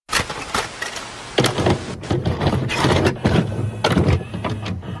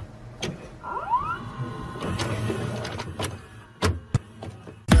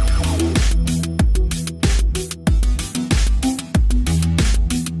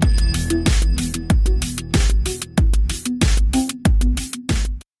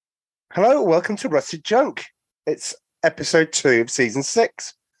Hello, welcome to Rusted Junk. It's episode 2 of season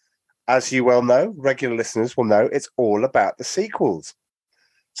 6. As you well know, regular listeners will know, it's all about the sequels.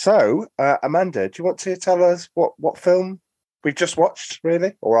 So, Amanda, do you want to tell us what film we've just watched,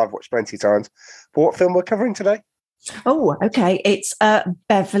 really? Or I've watched plenty of times. But what film we're covering today? Oh, okay. It's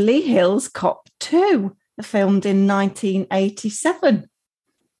Beverly Hills Cop 2, filmed in 1987.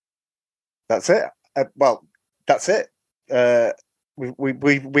 That's it. That's it.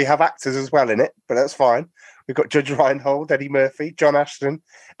 We have actors as well in it, but that's fine. We've got Judge Reinhold, Eddie Murphy, John Ashton.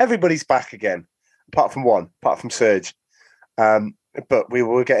 Everybody's back again, apart from Serge. But we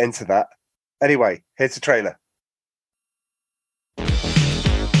will get into that. Anyway, here's the trailer.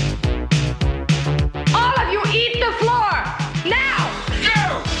 All of you eat the floor! Now!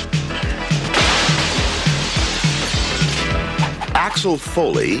 Go! Axel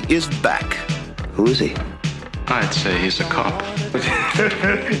Foley is back. Who is he? I'd say he's a cop.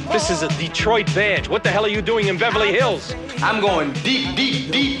 This is a Detroit badge. What the hell are you doing in Beverly Hills? I'm going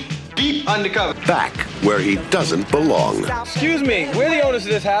deep undercover. Back where he doesn't belong. Excuse me, we're the owners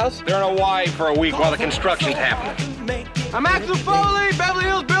of this house. They're in Hawaii for a week while the construction's happening. I'm Axel Foley, Beverly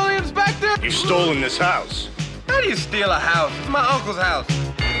Hills building inspector. You've stolen this house. How do you steal a house? It's my uncle's house.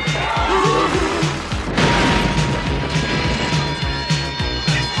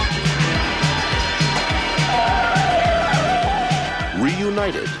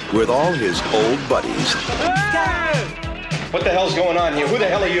 Reunited with all his old buddies. What the hell's going on here? Who the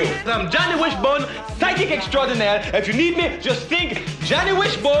hell are you? I'm Johnny Wishbone, psychic extraordinaire. If you need me, just think Johnny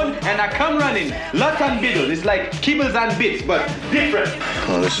Wishbone and I come running. Lots and biddles. It's like kibbles and bits, but different.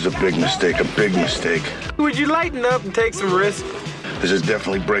 Oh, this is a big mistake, Would you lighten up and take some risks? This is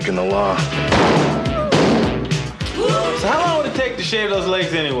definitely breaking the law. So how long would it take to shave those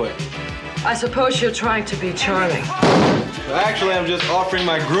legs anyway? I suppose you're trying to be charming. Well, actually, I'm just offering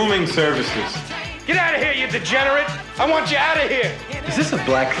my grooming services. Get out of here, you degenerate! I want you out of here! Is this a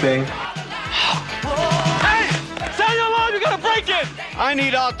black thing? Hey! Sound your alarm! You gotta break it! I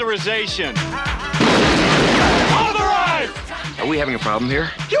need authorization. Authorized! Are we having a problem here?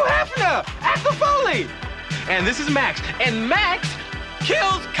 Hugh Hefner! Axel Foley! And this is Max. And Max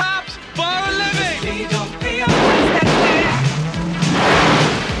kills cops for a living!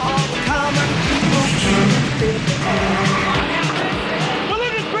 Well,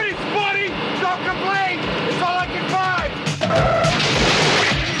 it is pretty sporty! Don't complain! It's all I can find!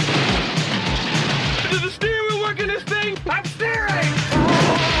 Does the steering wheel work in this thing? I'm steering!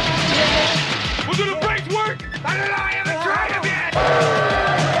 Well, do the brakes work? I don't know! I haven't tried them yet!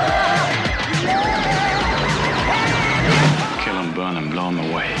 Kill him, burn him, blow him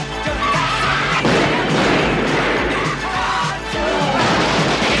away.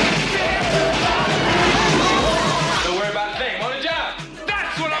 Don't worry about a thing. On the job.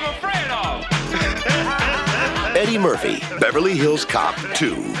 That's what I'm afraid of! Eddie Murphy, Beverly Hills Cop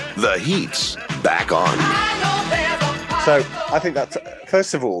 2. The Heat's back on. So, I think that's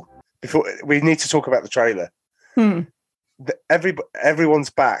first of all, before we need to talk about the trailer. Everyone's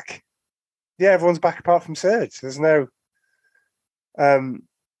back. Yeah, everyone's back apart from Serge. There's no.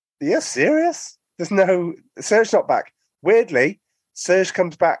 Serious? There's no Serge's not back. Weirdly, Serge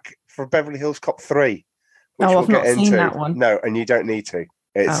comes back for Beverly Hills Cop 3, which I've we'll get not into. seen that one. No, and you don't need to.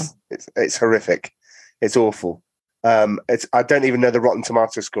 It's horrific. It's awful. I don't even know the Rotten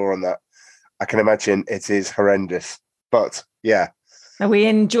Tomato score on that. I can imagine it is horrendous. But yeah, Are we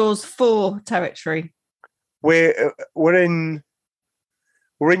in Jaws 4 territory? we're in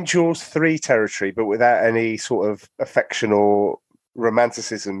Jaws 3 territory, but without any sort of affection or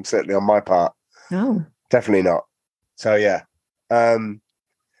romanticism, certainly on my part. Oh. Definitely not. So yeah.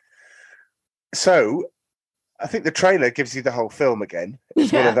 So I think the trailer gives you the whole film again.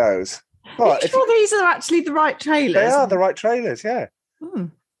 It's one of those. Are But you sure these are actually the right trailers? they are the right trailers, yeah.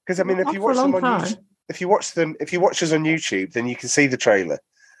 Because I mean, if Not you for a watch them long on time. YouTube, if you watch us on YouTube, then you can see the trailer.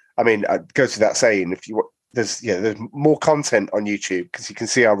 I mean, it goes without saying, there's more content on YouTube because you can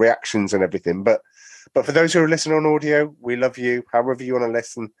see our reactions and everything. But for those who are listening on audio, we love you. However you want to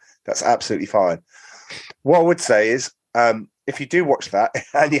listen, that's absolutely fine. What I would say is, if you do watch that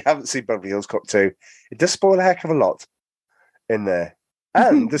and you haven't seen Beverly Hills Cop 2, it does spoil a heck of a lot in there,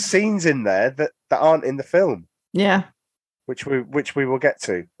 and the scenes in there that aren't in the film, Yeah. which we will get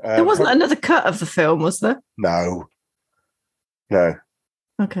to. There wasn't another cut of the film, was there? No.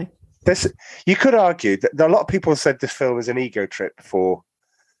 Okay. You could argue that a lot of people have said this film is an ego trip for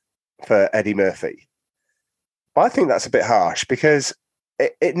Eddie Murphy, but I think that's a bit harsh because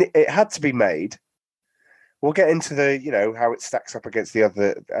it had to be made. We'll get into the how it stacks up against the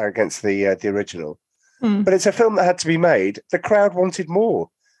original, but it's a film that had to be made. The crowd wanted more,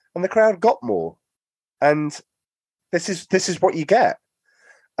 and the crowd got more. And this is what you get.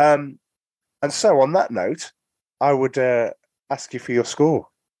 And so on that note, I would ask you for your score.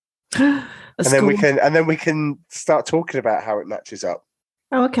 Then we can start talking about how it matches up.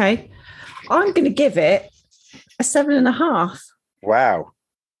 Oh, okay. I'm going to give it a 7.5. Wow.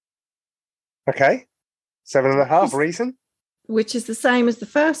 Okay. 7.5 reason? Which is the same as the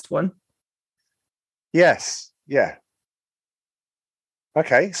first one. Yes. Yeah.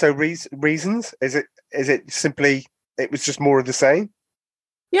 Okay. So reasons? Is it simply it was just more of the same?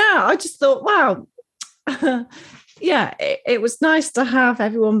 Yeah, I just thought, wow. Yeah, it was nice to have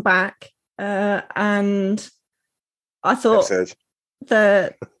everyone back. And I thought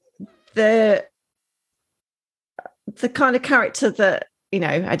the kind of character that,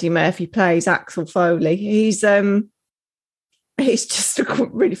 Eddie Murphy plays, Axel Foley, he's just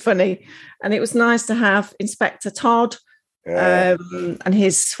really funny. And it was nice to have Inspector Todd and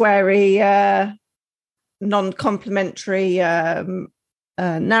his sweary, non-complimentary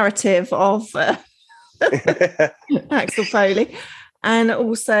narrative of Axel Foley. And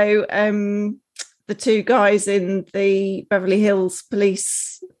also the two guys in the Beverly Hills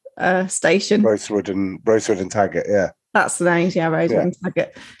police station. Rosewood and Taggart, yeah. That's the names, yeah, Rosewood and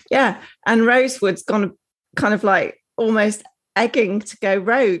Taggart. Yeah, and Rosewood's gone kind of like almost egging to go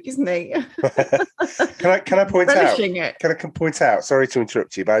rogue, isn't he? Can I point out? Can I point out? Sorry to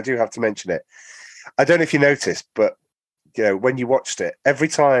interrupt you, but I do have to mention it. I don't know if you noticed, but when you watched it, every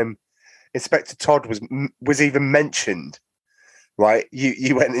time Inspector Todd was even mentioned, right?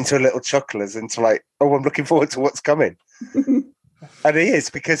 You went into a little chuckle as into like, oh, I'm looking forward to what's coming. And he is,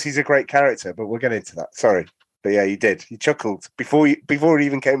 because he's a great character, but we'll get into that. Sorry. But yeah, you did. You chuckled before he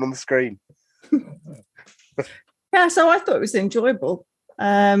even came on the screen. Yeah, so I thought it was enjoyable.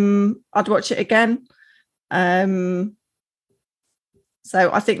 I'd watch it again. So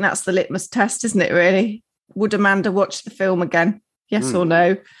I think that's the litmus test, isn't it, really? Would Amanda watch the film again? Yes or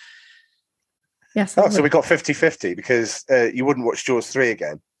no? Yes. Oh, so we got 50-50 because you wouldn't watch Jaws 3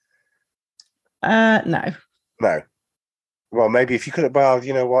 again? No. No. Well, maybe if you could have, well,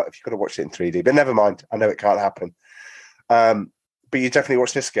 you know what? If you could have watched it in 3D, but never mind. I know it can't happen. But you definitely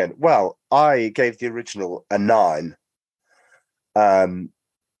watch this again. Well, I gave the original a 9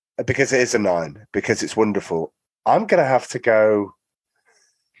 because it is a 9, because it's wonderful. I'm going to have to go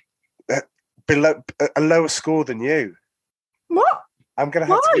below a lower score than you. What? I'm going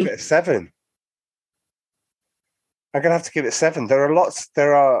to have to give it a 7. I'm going to have to give it a 7. There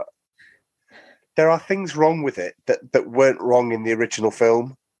are things wrong with it that weren't wrong in the original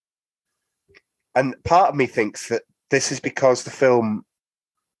film. And part of me thinks that this is because the film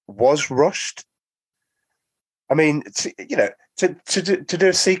was rushed. I mean, to do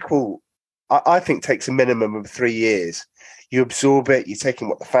a sequel, I think takes a minimum of 3 years. You absorb it, you're taking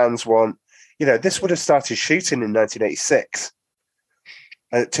what the fans want. This would have started shooting in 1986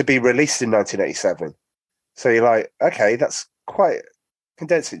 to be released in 1987. So you're like, okay, that's quite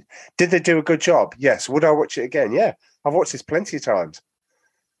condensing. Did they do a good job? Yes. Would I watch it again? Yeah. I've watched this plenty of times.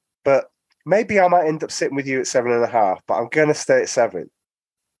 But maybe I might end up sitting with you at 7.5, but I'm going to stay at 7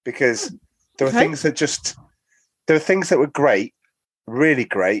 because there were things that were great, really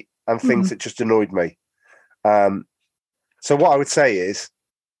great, and things that just annoyed me. So what I would say is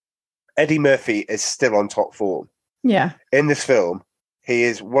Eddie Murphy is still on top form. Yeah. In this film, he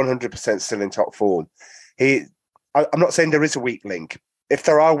is 100% still in top form. I'm not saying there is a weak link. If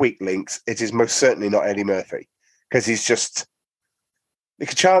there are weak links, it is most certainly not Eddie Murphy, because he's just he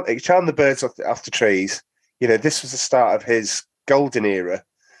could charm the birds off the trees. This was the start of his golden era,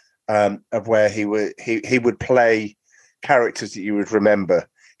 of where he would play characters that you would remember.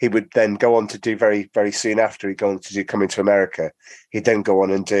 He would then go on to do very, very soon after he'd go on to do Coming to America. He'd then go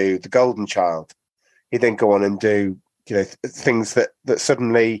on and do The Golden Child. He'd then go on and do things that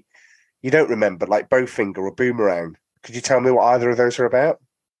suddenly you don't remember, like Bowfinger or Boomerang. Could you tell me what either of those are about?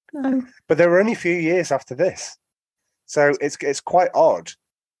 No. But they were only a few years after this. So it's quite odd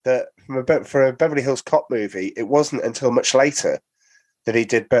that for a Beverly Hills Cop movie, it wasn't until much later that he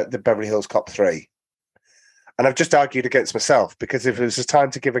did the Beverly Hills Cop 3. And I've just argued against myself, because if it was a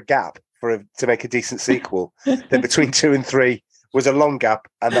time to give a gap to make a decent sequel, then between 2 and 3 was a long gap,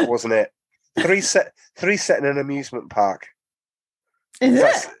 and that wasn't it. 3 set in an amusement park. Is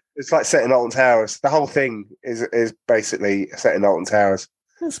it? It's like set in Alton Towers. The whole thing is basically set in Alton Towers.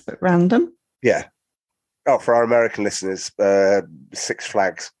 That's a bit random. Yeah. Oh, for our American listeners, Six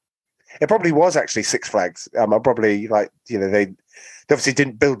Flags. It probably was actually Six Flags. I probably they obviously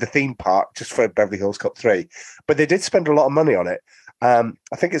didn't build the theme park just for Beverly Hills Cop 3, but they did spend a lot of money on it. I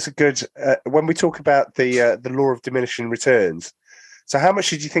think it's a good when we talk about the law of diminishing returns. So how much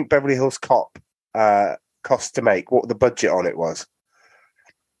did you think Beverly Hills Cop cost to make? What the budget on it was?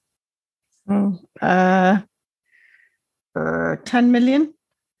 10 million.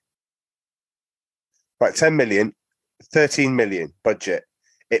 Right, 10 million, 13 million budget.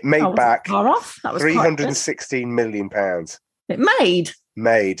 It made back far off. That was 316 million pounds. It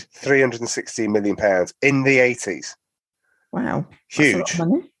made 316 million pounds in the 80s. Wow. Huge.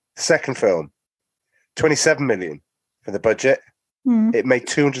 Second film, 27 million for the budget. It made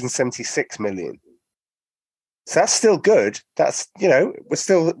 276 million. So that's still good. That's, we're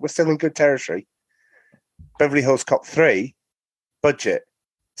still in good territory. Beverly Hills Cop 3 budget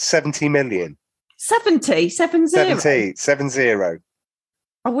 70 million. 70.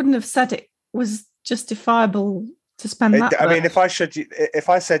 I wouldn't have said it was justifiable to spend that. I mean, if I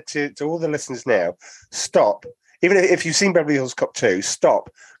said to all the listeners now, stop. Even if you've seen Beverly Hills Cop 2, stop.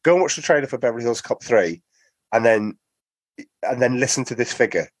 Go and watch the trailer for Beverly Hills Cop 3, and then listen to this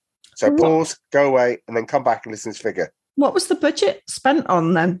figure. So pause, go away, and then come back and listen to this figure. What was the budget spent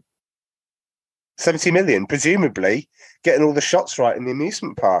on then? 70 million, presumably getting all the shots right in the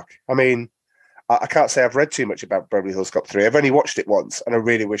amusement park. I mean, I can't say I've read too much about Beverly Hills Cop 3. I've only watched it once, and I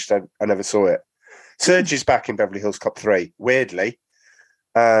really wished I never saw it. Surge is back in Beverly Hills Cop 3, weirdly.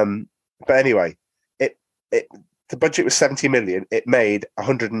 But anyway, the budget was 70 million. It made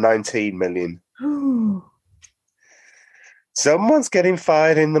 119 million. Someone's getting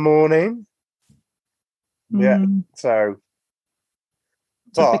fired in the morning. Yeah, so...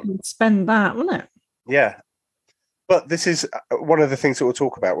 So we could spend that, wouldn't it? Yeah. But this is one of the things that we'll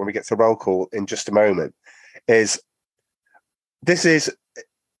talk about when we get to roll call in just a moment, is this is,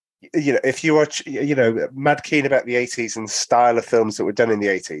 if you are, mad keen about the 80s and the style of films that were done in the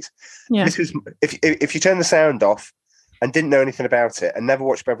 80s, this is, if you turn the sound off and didn't know anything about it and never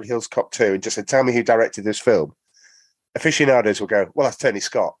watched Beverly Hills Cop 2 and just said, tell me who directed this film, aficionados will go, well, that's Tony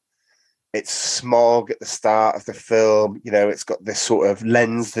Scott. It's smog at the start of the film. It's got this sort of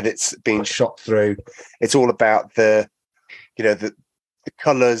lens that it's being shot through. It's all about the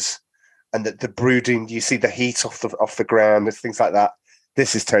colours and the brooding. You see the heat off the ground and things like that.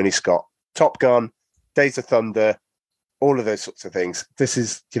 This is Tony Scott. Top Gun, Days of Thunder, all of those sorts of things. This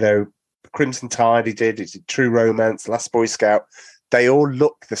is, Crimson Tide he did True Romance, Last Boy Scout. They all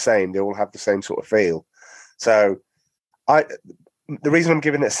look the same. They all have the same sort of feel. So the reason I'm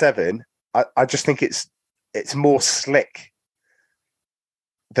giving it 7, I just think it's more slick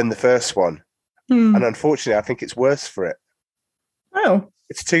than the first one, and unfortunately, I think it's worse for it. Oh,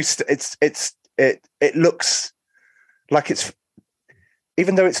 it's too. It looks like it's,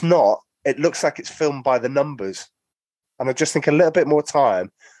 even though it's not. It looks like it's filmed by the numbers, and I just think a little bit more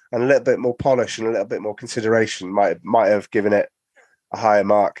time and a little bit more polish and a little bit more consideration might have given it a higher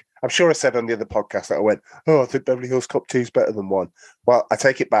mark. I'm sure I said on the other podcast that I went, I think Beverly Hills Cop 2 is better than 1. Well, I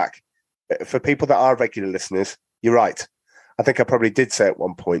take it back. For people that are regular listeners, you're right. I think I probably did say at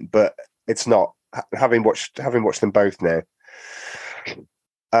one point, but it's not. Having watched them both now,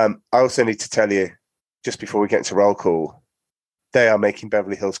 I also need to tell you, just before we get into roll call, they are making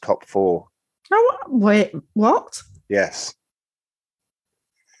Beverly Hills Cop 4. Oh, wait, what? Yes.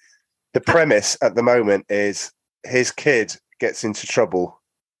 The premise at the moment is his kid gets into trouble,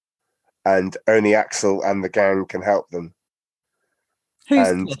 and only Axel and the gang can help them.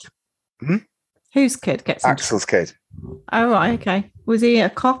 Whose kid? Whose kid gets Axel's kid? Oh, right, okay. Was he a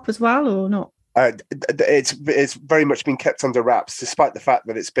cop as well, or not? It's very much been kept under wraps, despite the fact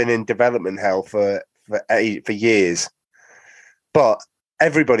that it's been in development hell for years. But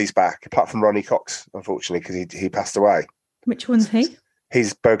everybody's back, apart from Ronnie Cox, unfortunately, because he passed away. Which one's he?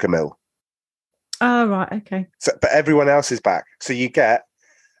 He's Bogomil. Oh, right, okay. So, but everyone else is back. So you get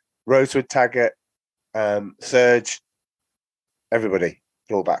Rosewood Taggart, Surge, everybody,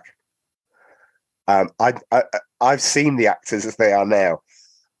 all back. I've seen the actors as they are now.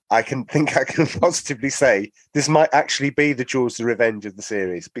 I can positively say this might actually be the Jaws: The Revenge of the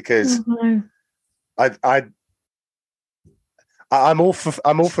series, because I'm all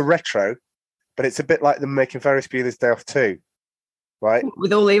for retro, but it's a bit like them making Ferris Bueller's Day Off 2, right?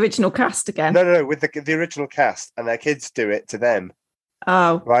 With all the original cast again. No, with the original cast, and their kids do it to them.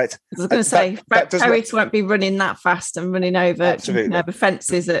 Oh, right. I was going to say, Ferris won't be running that fast and running over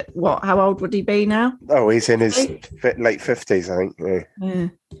fences at what? How old would he be now? Oh, he's in his late 50s, I think. Yeah.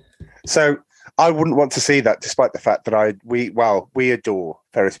 So I wouldn't want to see that, despite the fact that we adore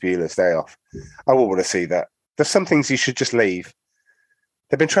Ferris Bueller's Day Off. I wouldn't want to see that. There's some things you should just leave.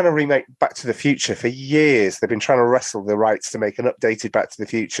 They've been trying to remake Back to the Future for years. They've been trying to wrestle the rights to make an updated Back to the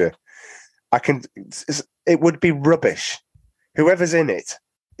Future. It would be rubbish. Whoever's in it,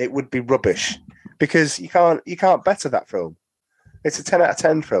 it would be rubbish, because you can't better that film. It's a 10 out of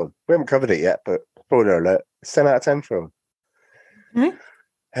 10 film. We haven't covered it yet, but spoiler alert, it's 10 out of 10 film. Okay.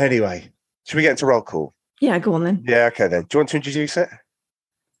 Anyway, should we get into roll call? Yeah, go on then. Yeah, okay then. Do you want to introduce it?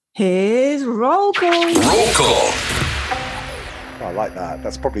 Here's roll call. Roll call. Oh, I like that.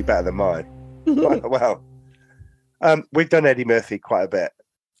 That's probably better than mine. Well, we've done Eddie Murphy quite a bit.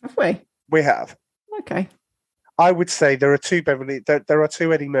 Have we? We have. Okay. I would say there are two there are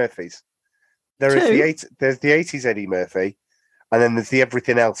two Eddie Murphys. There's the 80s Eddie Murphy, and then there's the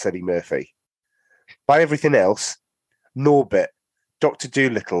everything else Eddie Murphy. By everything else, Norbit, Dr.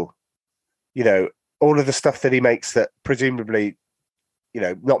 Dolittle, you know, all of the stuff that he makes that presumably, you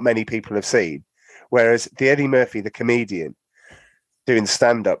know, not many people have seen. Whereas the Eddie Murphy, the comedian, doing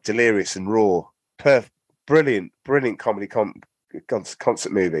stand-up, Delirious and Raw, brilliant comedy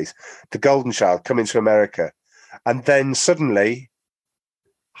concert movies. The Golden Child, Coming to America. And then suddenly,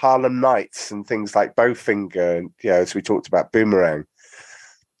 Harlem Nights and things like Bowfinger, and, you know, as we talked about, Boomerang.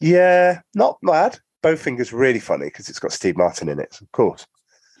 Yeah, not bad. Bowfinger's really funny because it's got Steve Martin in it, of course.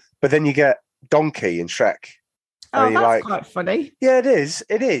 But then you get Donkey and Shrek. Oh, and that's quite funny. Yeah, it is.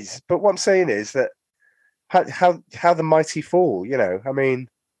 It is. But what I'm saying is that how the mighty fall, you know, I mean.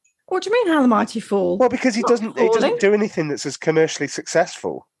 What do you mean how the mighty fall? Well, because he doesn't do anything that's as commercially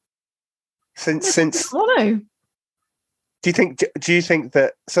successful. Since Do you think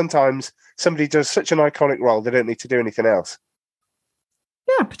that sometimes somebody does such an iconic role they don't need to do anything else?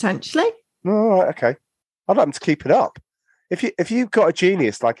 Yeah, potentially. Oh, right, okay. I'd like them to keep it up. If you've got a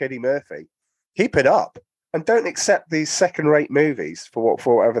genius like Eddie Murphy, keep it up and don't accept these second-rate movies for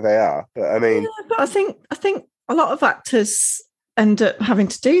whatever they are. But I mean, yeah, but I think a lot of actors end up having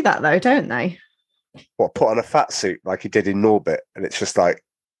to do that though, don't they? What, put on a fat suit like he did in Norbit, and it's just like,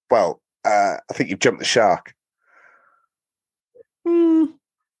 well, I think you've jumped the shark. No.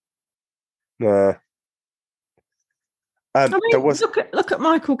 I mean, there was look at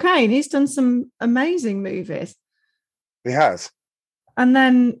Michael Caine. He's done some amazing movies. He has, and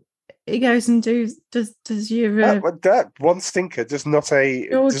then he goes and does your that one stinker does not a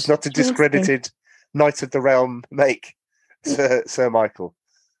discredited Stinker. Knight of the Realm make Sir Michael.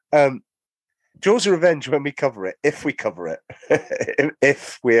 Jaws of Revenge when we cover it, if we cover it,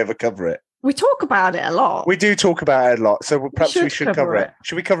 if we ever cover it. We talk about it a lot. We do talk about it a lot, so perhaps we should cover it.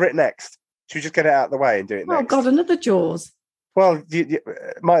 Should we cover it next? Should we just get it out of the way and do it next? Oh, God, another Jaws. Well, you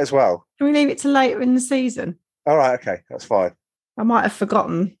might as well. Can we leave it to later in the season? All right, okay, that's fine. I might have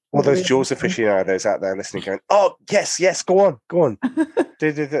forgotten. All those Jaws aficionados out there listening going, oh, yes, go on.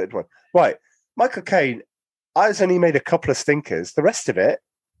 do the third one. Right, Michael Caine, I've only made a couple of stinkers. The rest of it,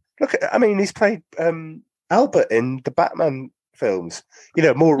 he's played Albert in the Batman films, you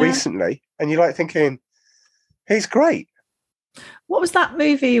know, more recently, and you're like thinking, he's great. What was that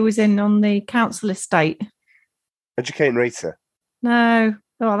movie he was in on the council estate? Educating Rita. No.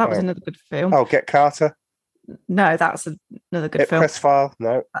 Oh, that was another good film. Oh, Get Carter. No, that's another good film. Press File.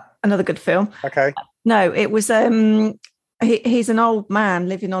 No. Another good film. Okay. No, it was he's an old man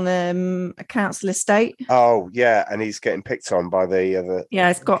living on a council estate. Oh yeah, and he's getting picked on by the other. Yeah,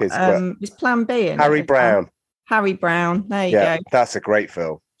 it's got kids, his Plan B in Harry Brown. Harry Brown. There you go. That's a great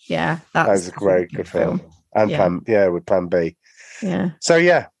film. Yeah, that was a great good film. And with Plan B. Yeah. So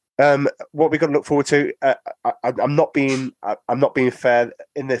what we got to look forward to. I'm not being fair.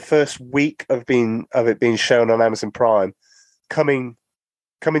 In the first week of it being shown on Amazon Prime, coming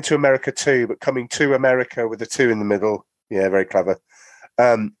to America 2, but coming to America with a 2 in the middle. Yeah, very clever.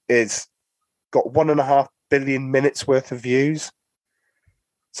 It's got 1.5 billion minutes worth of views.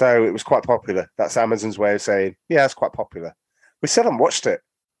 So it was quite popular. That's Amazon's way of saying, yeah, it's quite popular. We still haven't watched it.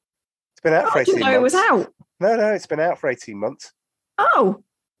 It's been out for 18 months. It was out. No, it's been out for 18 months. Oh,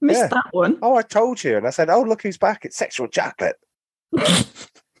 missed that one. Oh, I told you. And I said, oh, look who's back. It's Sexual Chocolate.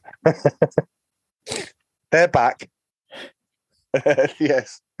 They're back.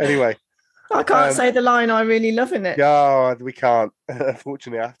 Yes. Anyway. I can't say the line, I really love in it. No, we can't.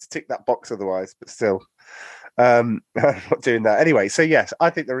 Unfortunately, I have to tick that box otherwise, but still. I'm not doing that. Anyway, so yes, I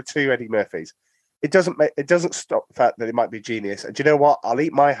think there are 2 Eddie Murphys. It doesn't stop the fact that it might be genius. And do you know what? I'll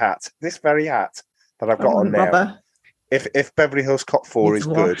eat my hat, this very hat that I've got on now. Bother. If Beverly Hills Cop 4 is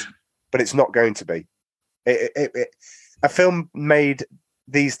good, but it's not going to be. A film made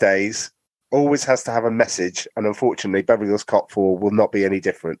these days always has to have a message, and unfortunately, Beverly Hills Cop 4 will not be any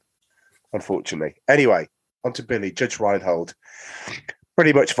different. Unfortunately. Anyway, on to Billy, Judge Reinhold.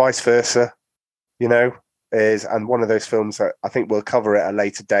 Pretty much vice versa, you know, and one of those films that I think we'll cover at a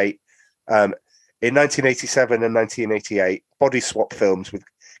later date. In 1987 and 1988, body swap films with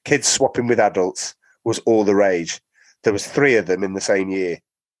kids swapping with adults was all the rage. There was 3 of them in the same year.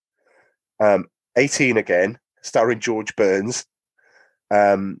 18 again, starring George Burns,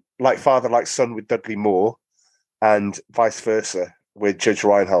 Like Father, Like Son with Dudley Moore, and vice versa with Judge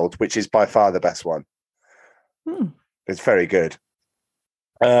Reinhold, which is by far the best one. It's very good.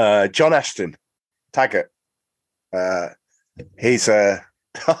 John Ashton, Taggart. He's I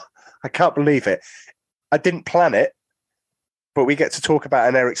can't believe it. I didn't plan it, but we get to talk about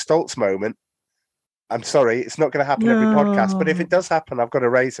an Eric Stoltz moment. I'm sorry, it's not going to happen every podcast, but if it does happen, I've got to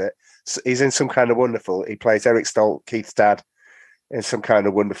raise it. So he's in Some Kind of Wonderful. He plays Eric Stoltz, Keith's dad, in Some Kind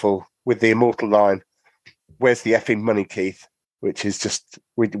of Wonderful with the immortal line, "Where's the effing money, Keith?" Which is just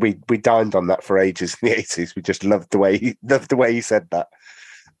we dined on that for ages in the 80s. We just loved the way he said that.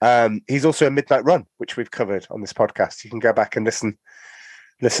 He's also in Midnight Run, which we've covered on this podcast. You can go back and listen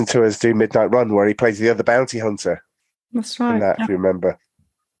to us do Midnight Run, where he plays the other bounty hunter. That's right. If you remember.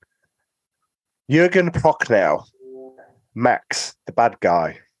 Jürgen Prochnow, Max, the bad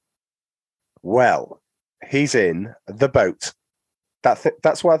guy. Well, he's in The Boat.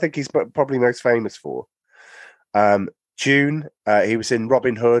 That's what I think he's probably most famous for. June, he was in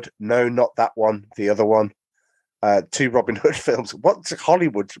Robin Hood. No, not that one. The other one. 2 Robin Hood films. What's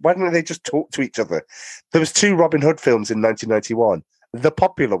Hollywood? Why don't they just talk to each other? There was 2 Robin Hood films in 1991. The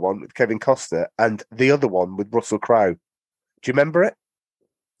popular one with Kevin Costner and the other one with Russell Crowe. Do you remember it?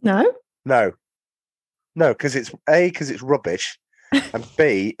 No. No, because it's rubbish, and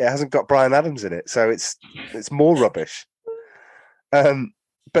B, it hasn't got Bryan Adams in it, so it's more rubbish.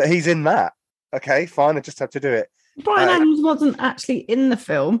 But he's in that. Okay, fine. I just have to do it. Bryan Adams wasn't actually in the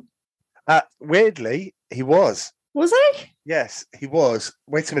film. Weirdly, he was. Was he? Yes, he was.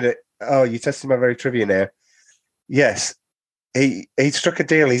 Wait a minute. Oh, you tested my very trivia now. Yes, he struck a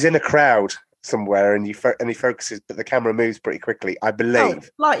deal. He's in a crowd somewhere, and he focuses, but the camera moves pretty quickly. I believe.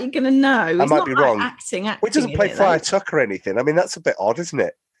 Like you're going to know. I might be wrong. Acting. Well, he doesn't play Friar Tuck or anything. I mean, that's a bit odd, isn't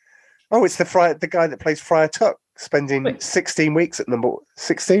it? Oh, it's the guy that plays Friar Tuck, spending 16 weeks at number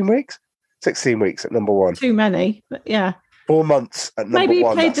 16 weeks. 16 weeks at number 1. Too many, but yeah. 4 months at number 1. Maybe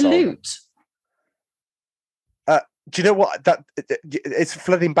he played the lute. Do you know what? It's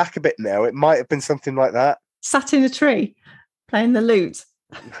flooding back a bit now. It might have been something like that. Sat in a tree, playing the lute.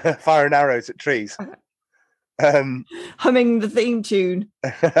 Firing arrows at trees. Humming the theme tune.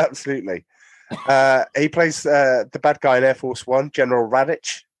 Absolutely. He plays the bad guy in Air Force One, General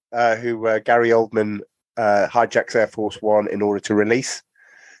Radich, who Gary Oldman hijacks Air Force One in order to release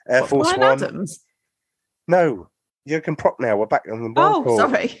Air Force One. Adams? No, Jürgen Prochnow. We're back on the ball. Oh,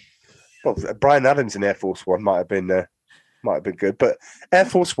 sorry. Well, Bryan Adams in Air Force One might have been good, but Air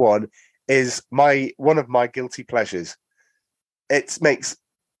Force One is one of my guilty pleasures. It makes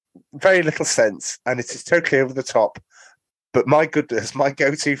very little sense, and it is totally over the top. But my goodness, my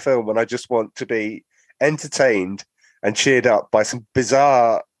go-to film when I just want to be entertained and cheered up by some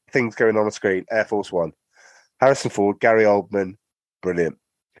bizarre things going on screen. Air Force One, Harrison Ford, Gary Oldman, brilliant.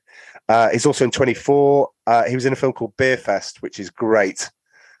 He's also in 24. He was in a film called Beer Fest, which is great.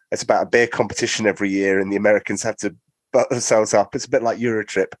 It's about a beer competition every year, and the Americans have to butt themselves up. It's a bit like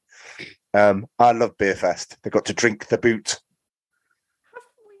Eurotrip. I love Beer Fest. They got to drink the boot. Have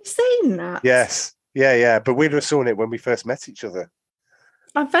we seen that? Yes. Yeah. But we'd have seen it when we first met each other.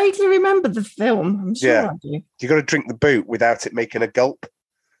 I vaguely remember the film. I'm sure I do. You got to drink the boot without it making a gulp.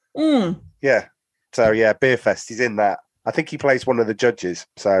 Yeah. So, yeah, Beer Fest. He's in that. I think he plays one of the judges.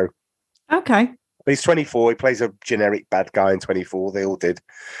 So, okay. But he's 24. He plays a generic bad guy in 24. They all did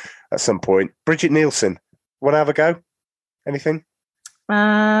at some point. Bridget Nielsen. Want to have a go? Anything?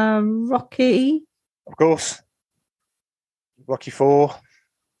 Rocky. Of course. Rocky 4.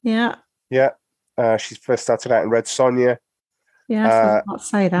 Yeah. Yeah. She first started out in Red Sonja. Yeah, I'll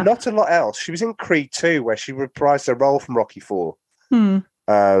say that. Not a lot else. She was in Creed 2, where she reprised her role from Rocky 4. And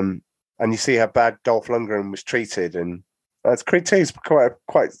you see how bad Dolph Lundgren was treated, and Creed 2 is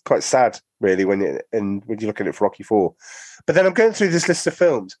quite sad, really, when you look at it for Rocky 4. But then I'm going through this list of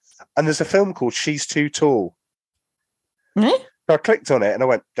films, and there's a film called She's Too Tall. So I clicked on it, and I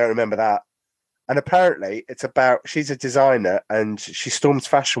went, don't remember that. And apparently, it's about she's a designer, and she storms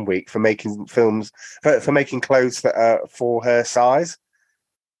Fashion Week for making films for making clothes that are for her size.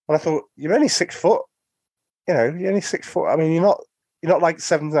 And I thought, you're only 6 foot. You know, you're only 6 foot. I mean, you're not like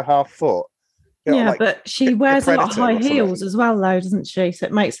 7.5 foot. Yeah, but she wears a lot of high heels as well, though, doesn't she? So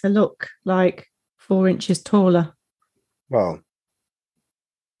it makes her look like 4 inches taller. Well,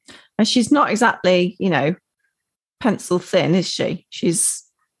 and she's not exactly, pencil thin, is she? She's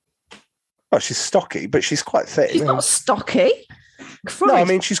stocky, but she's quite thin. She's not stocky. Christ, no, I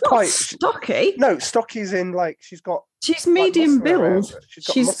mean she's quite stocky. No, stocky's in like she's medium build. She's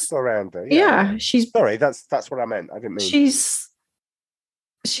got muscle around her. Yeah, she's. Sorry, that's what I meant. I didn't mean.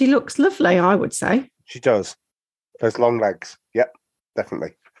 She looks lovely, I would say. She does. Those long legs. Yep.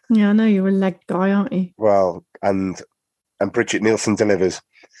 definitely. Yeah, I know you're a leg guy, aren't you? Well, and Bridget Nielsen delivers.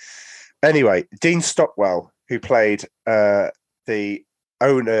 Anyway, Dean Stockwell, who played the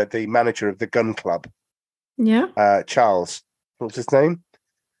owner, the manager of the gun club, Charles. What was his name?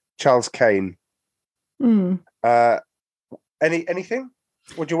 Charles Kane. Anything?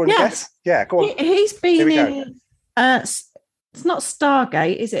 What do you want to guess? Yeah, go on. He's been in. It's not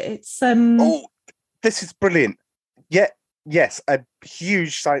Stargate, is it? It's Oh, this is brilliant. Yeah, yes, a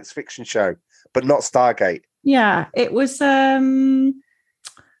huge science fiction show, but not Stargate. Yeah, it was.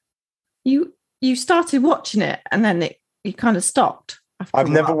 You started watching it and then you kind of stopped. I've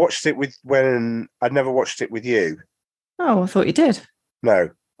never watched it with you. Oh, I thought you did. No,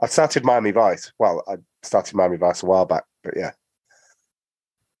 I started Miami Vice. Well, I started Miami Vice a while back, but yeah.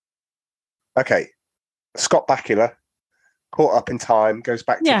 Okay, Scott Bakula, caught up in time, goes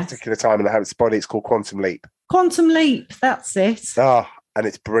back to a particular time in the Habit's body. It's called Quantum Leap. Quantum Leap, that's it. Oh, and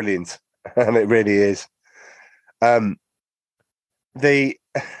it's brilliant, and it really is.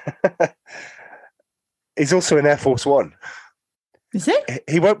 He's also in Air Force One. Is it?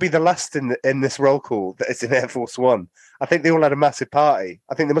 He won't be the last in this roll call that is in Air Force One. I think they all had a massive party.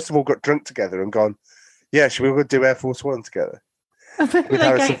 I think they must have all got drunk together and gone, yeah, should we all do Air Force One together? I think they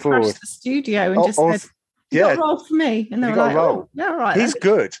crashed the studio and just said, you got a role for me. And they were like, oh, yeah, right. He's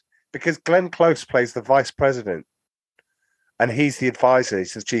good because Glenn Close plays the vice president and he's the advisor.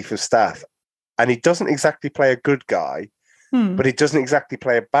 He's the chief of staff. And he doesn't exactly play a good guy, but he doesn't exactly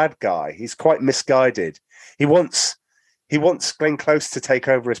play a bad guy. He's quite misguided. He wants Glenn Close to take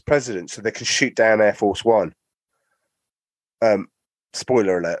over as president so they can shoot down Air Force One.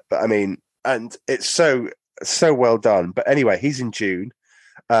 Spoiler alert, but I mean, and it's so well done. But anyway, he's in June.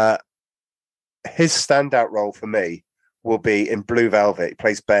 His standout role for me will be in Blue Velvet. He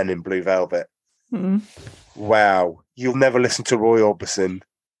plays Ben in Blue Velvet. Wow. You'll never listen to Roy Orbison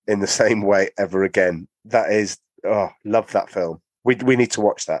in the same way ever again. That is, love that film. We need to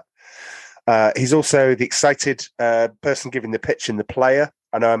watch that. He's also the excited person giving the pitch in The Player.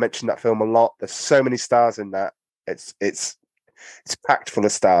 I know I mentioned that film a lot. There's so many stars in that. It's packed full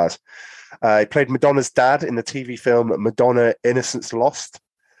of stars. He played Madonna's dad in the TV film Madonna Innocence Lost.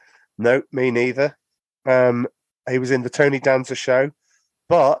 No, me neither. He was in the Tony Danza Show.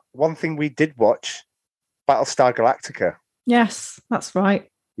 But one thing we did watch, Battlestar Galactica. Yes, that's right.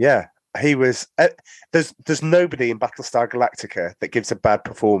 Yeah, he was. There's nobody in Battlestar Galactica that gives a bad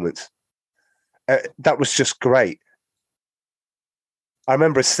performance. That was just great. I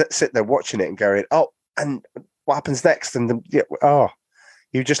remember sitting there watching it and going, "Oh, and what happens next?" And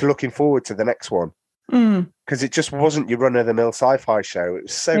you're just looking forward to the next one because it just wasn't your run-of-the-mill sci-fi show. It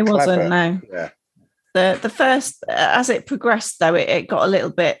was so clever. Wasn't, no. Yeah. The first, as it progressed, though, it got a little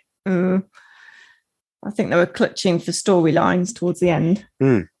bit. I think they were clutching for storylines towards the end.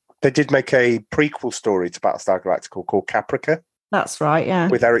 They did make a prequel story to Battlestar Galactica called Caprica. That's right, yeah.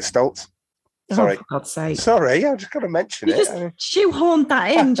 With Eric Stoltz. Sorry. Oh, for God's sake. Sorry, I've just got to mention it. You just shoehorned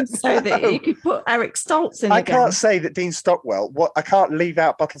that in just so that you could put Eric Stoltz in. I can't say that Dean Stockwell. I can't leave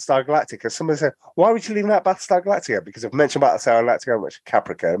out Battlestar Galactica. Someone said, "Why would you leave out Battlestar Galactica?" Because I've mentioned Battlestar Galactica, I mentioned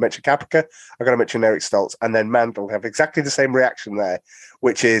Caprica. I mentioned Caprica. I've got to mention Eric Stoltz, and then Mandel have exactly the same reaction there,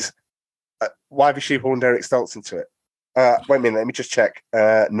 which is, "Why have you shoehorned Eric Stoltz into it?" Wait a minute, let me just check.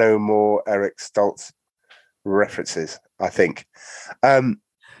 No more Eric Stoltz references. I think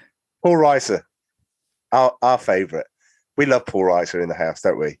Paul Reiser. Our favourite. We love Paul Reiser in the house,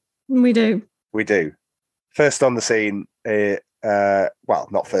 don't we? We do. We do. First on the scene, well,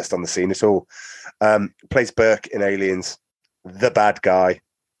 not first on the scene at all. Plays Burke in Aliens, the bad guy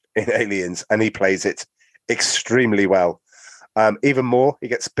in Aliens, and he plays it extremely well. Even more, he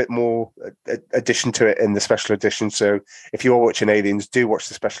gets a bit more addition to it in the special edition. So if you are watching Aliens, do watch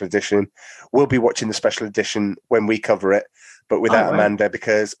the special edition. We'll be watching the special edition when we cover it, but without Amanda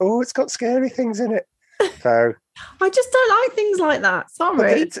because, it's got scary things in it. So I just don't like things like that.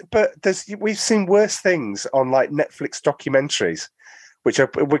 Sorry, but we've seen worse things on like Netflix documentaries, which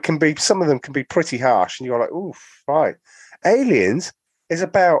can be, some of them can be pretty harsh, and you're like, oof, right. Aliens is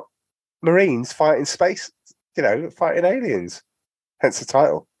about Marines fighting space, fighting aliens. Hence the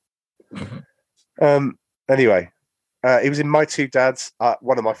title. Anyway, he was in My Two Dads,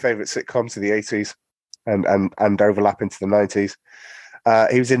 one of my favourite sitcoms of the 80s, and overlap into the 90s.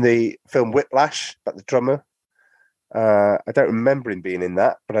 He was in the film Whiplash, about the drummer. I don't remember him being in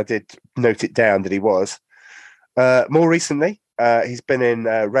that, but I did note it down that he was. More recently, he's been in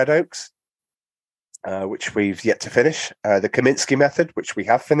Red Oaks, which we've yet to finish. The Kaminsky Method, which we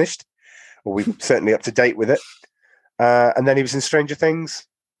have finished, or we're certainly up to date with it. And then he was in Stranger Things,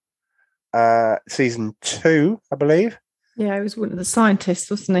 season 2, I believe. Yeah, he was one of the scientists,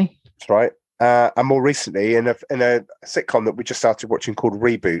 wasn't he? That's right. And more recently, in a sitcom that we just started watching called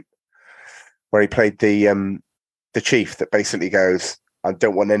Reboot, where he played the chief that basically goes, "I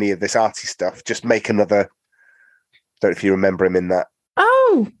don't want any of this arty stuff. Just make another." Don't know if you remember him in that.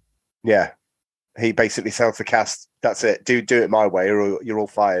 Oh, Yeah, he basically tells the cast, "That's it. Do it my way, or you're all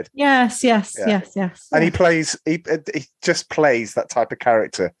fired." yes. Yeah. And he just plays that type of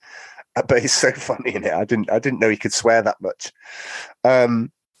character, but he's so funny in it. I didn't know he could swear that much. Paul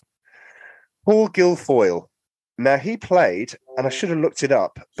Guilfoyle. Now he played, and I should have looked it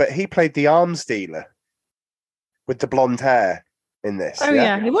up, but he played the arms dealer with the blonde hair in this. Oh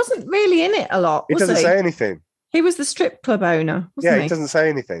yeah, he wasn't really in it a lot. He doesn't say anything. He was the strip club owner, wasn't he? He doesn't say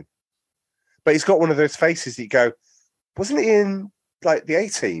anything. But he's got one of those faces that you go, wasn't he in like the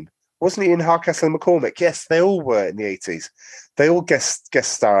A-Team? Wasn't he in Hardcastle and McCormick? Yes, they all were in the 80s. They all guest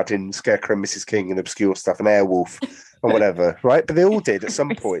starred in Scarecrow and Mrs. King and obscure stuff and Airwolf and whatever, right? But they all did at some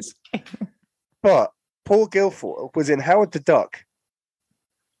point. But Paul Guilfoyle was in Howard the Duck.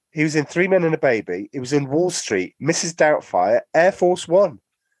 He was in Three Men and a Baby. He was in Wall Street, Mrs. Doubtfire, Air Force One.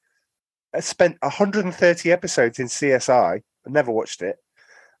 I spent 130 episodes in CSI. I never watched it.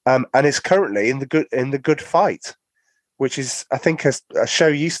 And is currently in the Good Fight, which is, I think, a show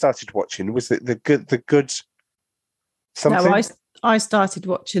you started watching. Was it the good something? No, I started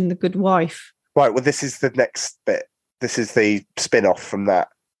watching The Good Wife. Right. Well, this is the next bit. This is the spin-off from that.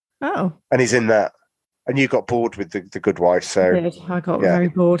 Oh, and he's in that. And you got bored with the Good Wife, so I got very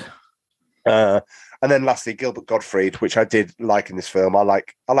bored. And then lastly, Gilbert Gottfried, which I did like in this film. I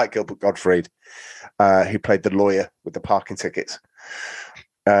like Gilbert Gottfried, who played the lawyer with the parking tickets.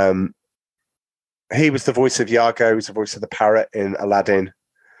 He was the voice of Iago. He was the voice of the parrot in Aladdin,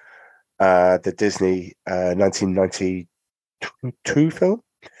 the Disney 1992 film,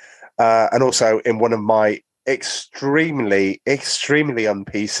 and also in one of my extremely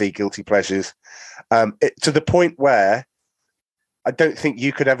un-PC guilty pleasures, to the point where I don't think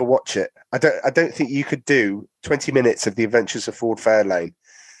you could ever watch it. I don't think you could do 20 minutes of The Adventures of Ford Fairlane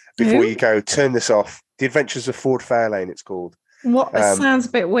before you go, turn this off. The Adventures of Ford Fairlane, it's called. What? It sounds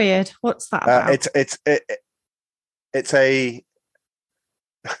a bit weird. What's that about?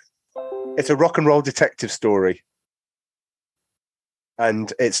 It's a rock and roll detective story,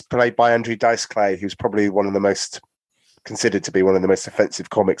 and it's played by Andrew Dice Clay, who's probably considered to be one of the most offensive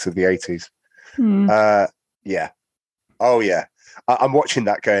comics of the 80s. Yeah. Oh yeah. I'm watching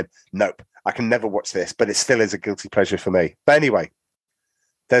that going, nope, I can never watch this, but it still is a guilty pleasure for me. But anyway,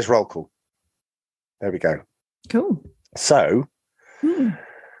 there's roll call. There we go. Cool. So, in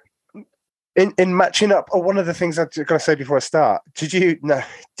matching up, one of the things I've got to say before I start, did you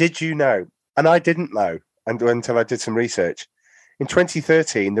know, and I didn't know until I did some research, in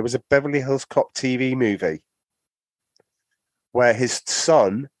 2013, there was a Beverly Hills Cop TV movie where his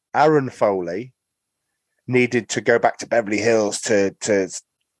son, Aaron Foley, needed to go back to Beverly Hills to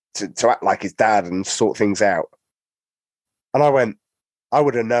act like his dad and sort things out. And I went, I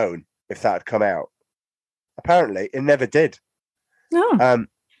would have known if that had come out. Apparently, it never did. No.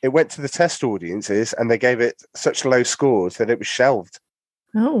 It went to the test audiences and they gave it such low scores that it was shelved.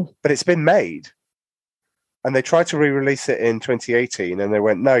 Oh. But it's been made. And they tried to re-release it in 2018 and they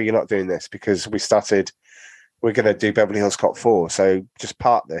went, no, you're not doing this because we're going to do Beverly Hills Cop 4. So just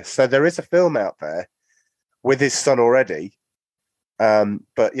part this. So there is a film out there with his son already.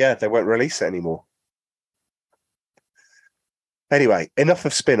 But yeah, they won't release it anymore. Anyway, enough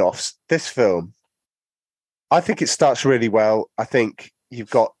of spin-offs. This film, I think it starts really well. I think you've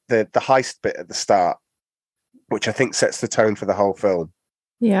got the heist bit at the start, which I think sets the tone for the whole film.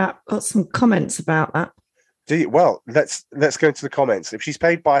 Yeah, got some comments about that. Do you? Well, let's go into the comments. If she's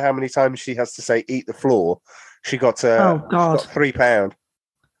paid by how many times she has to say "eat the floor," she got £3.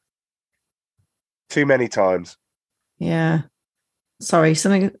 Too many times. Yeah. Sorry,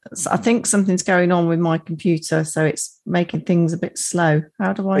 I think something's going on with my computer, so it's making things a bit slow.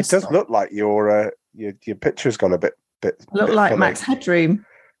 How do I? It does look like your picture's gone a bit. I look like funny. Max Headroom.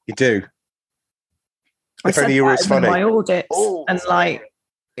 You do. If only you were as funny. My audits and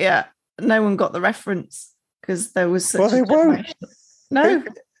no one got the reference because there was such. Well, they won't. No.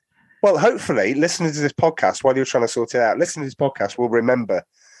 Well, hopefully, listening to this podcast while you're trying to sort it out, listening to this podcast will remember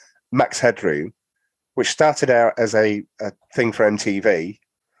Max Headroom, which started out as a thing for MTV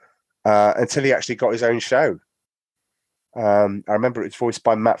until he actually got his own show. I remember it was voiced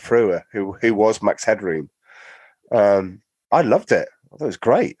by Matt Frewer, who was Max Headroom. I loved it. I thought it was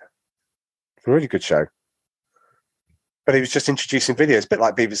great. It's a really good show. But he was just introducing videos, a bit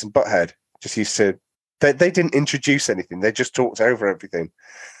like Beavis and Butthead. Just used to... They didn't introduce anything. They just talked over everything.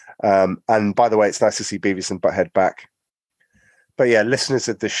 And by the way, it's nice to see Beavis and Butthead back. But yeah, listeners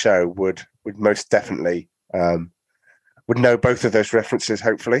of this show would most definitely would know both of those references,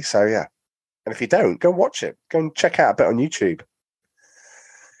 hopefully. So yeah. And if you don't, go watch it. Go and check out a bit on YouTube.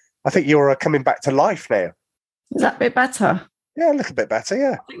 I think you're coming back to life now. Is that a bit better? Yeah, a little bit better,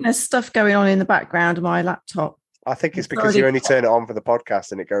 yeah. I think there's stuff going on in the background of my laptop. I think it's because you only turn it on for the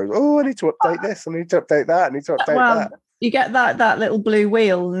podcast and it goes, oh, I need to update this, I need to update that, I need to update that. You get that little blue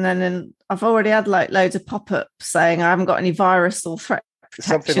wheel, and then I've already had like loads of pop-ups saying I haven't got any virus or threat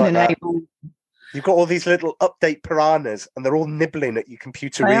protection enabled. You've got all these little update piranhas and they're all nibbling at your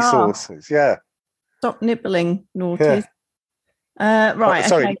computer resources. Yeah. Stop nibbling, naughties. Yeah. Right.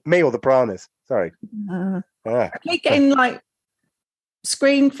 Sorry, okay. Me or the piranhas. Sorry. I keep getting like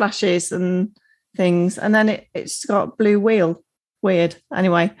screen flashes and things, and then it's got a blue wheel. Weird.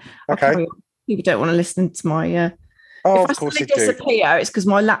 Anyway, okay. People don't want to listen to my. If of course I disappear, it's because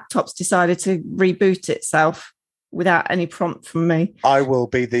my laptop's decided to reboot itself without any prompt from me. I will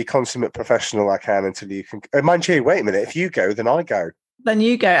be the consummate professional I can until you can. Mind you, wait a minute. If you go, then I go. Then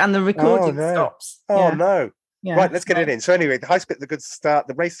you go, and the recording stops. Oh no! Yeah. Right, let's get it in. So anyway, the high spit, the good start.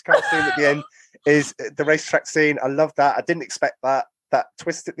 The race car scene at the end is the racetrack scene. I love that. I didn't expect that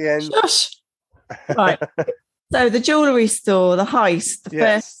twist at the end. Shush. Right. So the jewellery store, the heist, the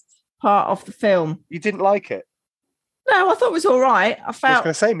first part of the film. You didn't like it? No, I thought it was all right. I was going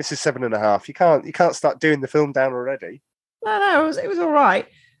to say, Mrs. 7.5. You can't start doing the film down already. No, it was all right.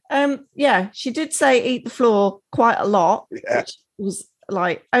 She did say eat the floor quite a lot, which was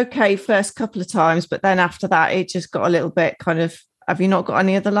like okay first couple of times, but then after that it just got a little bit kind of, have you not got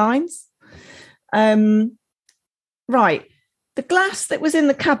any other lines? Right. The glass that was in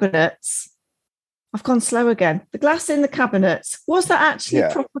the cabinets, I've gone slow again. The glass in the cabinets, was that actually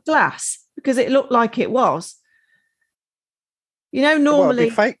proper glass? Because it looked like it was. You know, normally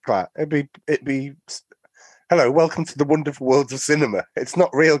it'd be fake glass. It'd be. Hello, welcome to the wonderful world of cinema. It's not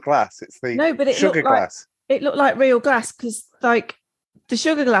real glass. It's the sugar glass. It looked like real glass because, like, the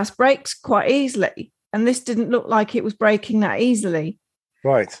sugar glass breaks quite easily, and this didn't look like it was breaking that easily.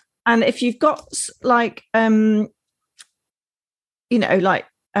 Right. And if you've got like,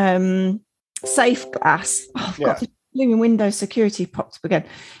 safe glass. Oh, I've got the blooming Windows security popped up again.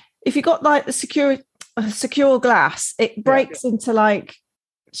 If you've got like the secure glass, it breaks into like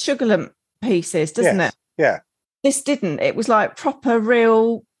sugar lump pieces, doesn't it? Yeah. This didn't. It was like proper,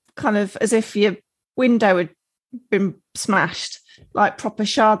 real kind of as if your window had been smashed, like proper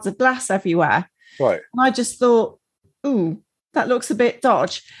shards of glass everywhere. Right. And I just thought, ooh, that looks a bit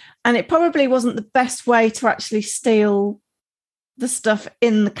dodge. And it probably wasn't the best way to actually steal the stuff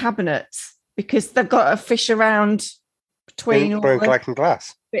in the cabinet because they've got to fish around between all the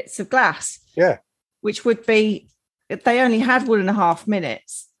glass. Bits of glass. Yeah. Which would be, they only had 1.5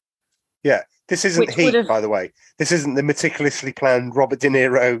 minutes. Yeah. This isn't Heat, by the way. This isn't the meticulously planned Robert De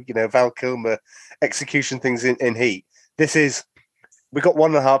Niro, Val Kilmer execution things in Heat. This is, we got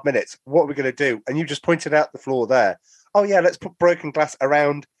 1.5 minutes. What are we going to do? And you just pointed out the floor there. Oh, yeah, let's put broken glass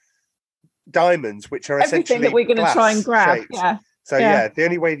around diamonds, which are everything essentially that we're going to try and grab. Shapes. Yeah. So, the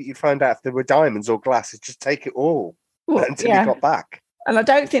only way that you'd find out if there were diamonds or glass is just take it all until you got back. And I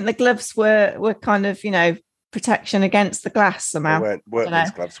don't think the gloves were kind of, protection against the glass somehow. They weren't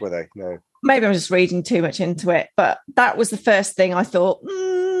these gloves, were they? No. Maybe I'm just reading too much into it, but that was the first thing I thought.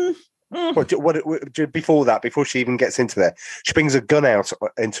 What before that? Before she even gets into there, she brings a gun out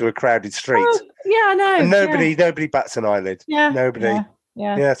into a crowded street. Oh, yeah, I know. And nobody bats an eyelid. Yeah, nobody.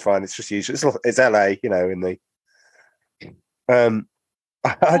 Yeah, it's fine. It's just usual. It's LA, in the.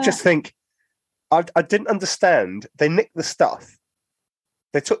 I just think I didn't understand. They nicked the stuff.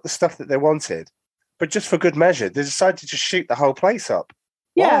 They took the stuff that they wanted, but just for good measure, they decided to just shoot the whole place up.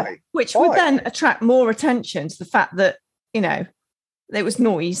 Yeah, Why? Which would then attract more attention to the fact that, there was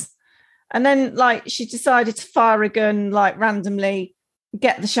noise. And then, like, she decided to fire a gun, like, randomly,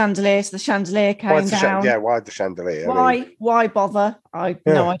 get the chandelier, so the chandelier came down. Why the chandelier? Why bother? I have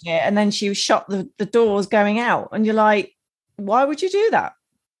no idea. And then she shot the doors going out. And you're like, why would you do that?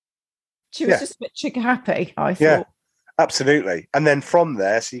 She was just a bit trigger happy, I thought. Yeah, absolutely. And then from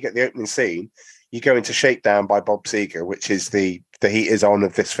there, so you get the opening scene, you go into Shakedown by Bob Seger, which is the Heat Is On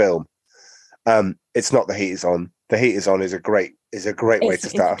of this film. It's not The Heat Is On. The Heat Is On is a great way to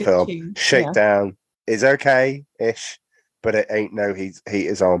start a film. Tune. Shakedown is okay-ish, but it ain't no Heat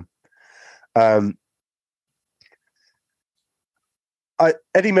Is On.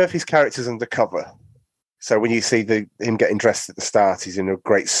 Eddie Murphy's character's undercover. So when you see him getting dressed at the start, he's in a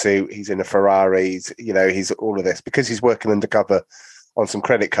great suit, he's in a Ferrari, he's all of this because he's working undercover on some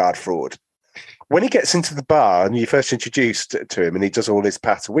credit card fraud. When he gets into the bar and you're first introduced to him and he does all his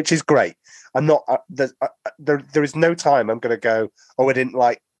patter, which is great. I'm not. There is no time I'm going to go, oh, I didn't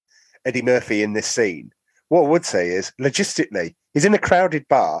like Eddie Murphy in this scene. What I would say is, logistically, he's in a crowded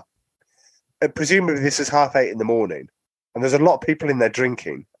bar. Presumably, this is 8:30 in the morning, and there's a lot of people in there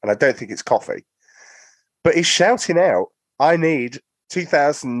drinking, and I don't think it's coffee. But he's shouting out, "I need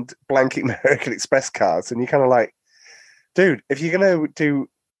 2,000 blank American Express cards," and you're kind of like, dude, if you're going to do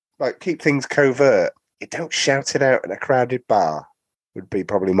keep things covert, you don't shout it out in a crowded bar. Would be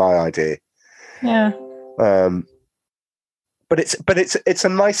probably my idea. Yeah. But it's a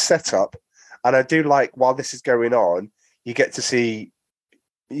nice setup, and I do like while this is going on, you get to see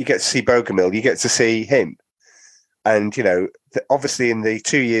Bogomil, you get to see him, and obviously in the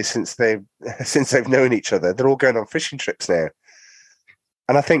 2 years since they've known each other, they're all going on fishing trips now,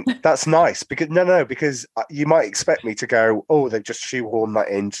 and I think that's nice because you might expect me to go, oh, they've just shoehorned that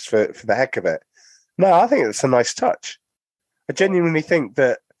in just for the heck of it. No, I think it's a nice touch. I genuinely think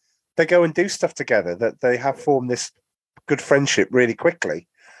that they go and do stuff together, that they have formed this good friendship really quickly,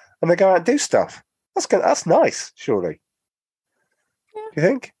 and they go out and do stuff. That's nice, surely. Yeah. Do you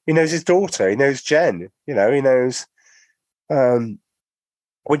think? He knows his daughter. He knows Jen. He knows. When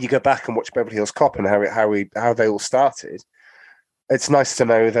you go back and watch Beverly Hills Cop and how they all started, it's nice to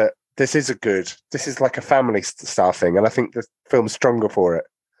know that this is like a family star thing, and I think the film's stronger for it.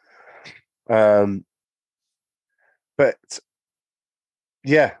 But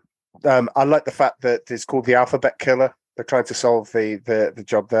yeah, I like the fact that it's called the Alphabet Killer. They're trying to solve the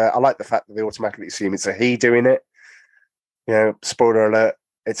job there. I like the fact that they automatically assume it's a he doing it. Spoiler alert,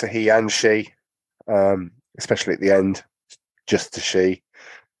 it's a he and she, especially at the end, just a she.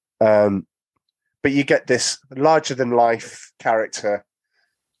 But you get this larger than life character,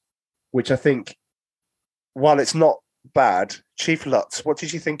 which I think, while it's not bad, Chief Lutz, what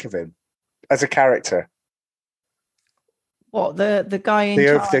did you think of him as a character? What, the guy in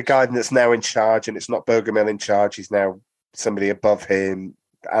charge? The guy that's now in charge, and it's not Bogomil in charge. He's now somebody above him,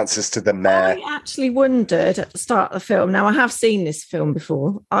 answers to the mayor. I actually wondered at the start of the film. Now, I have seen this film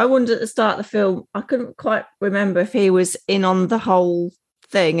before. I wondered at the start of the film, I couldn't quite remember if he was in on the whole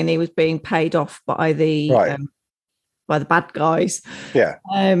thing and he was being paid off by the bad guys. Yeah.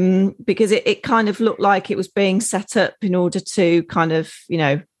 Because it kind of looked like it was being set up in order to kind of,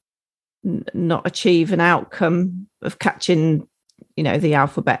 not achieve an outcome of catching, the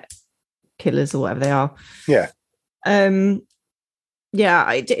alphabet killers or whatever they are. Yeah.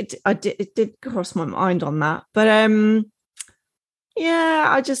 Yeah, it did cross my mind on that. But yeah,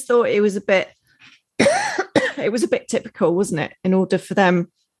 I just thought it was a bit typical, wasn't it? In order for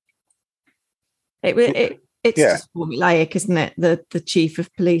them, it's just formulaic, isn't it? The chief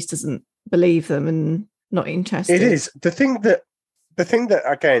of police doesn't believe them and not interested. It is. The thing that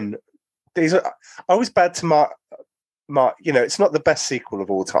again, these are always bad to mark. It's not the best sequel of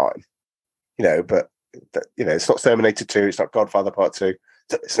all time, but it's not Terminator 2, it's not Godfather Part 2,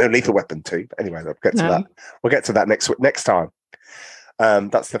 it's no Lethal Weapon 2. But anyway, we'll get to that. We'll get to that next time.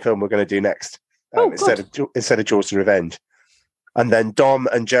 That's the film we're going to do next, instead of Jaws and Revenge. And then Dom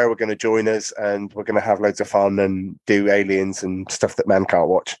and Joe are going to join us, and we're going to have loads of fun and do aliens and stuff that man can't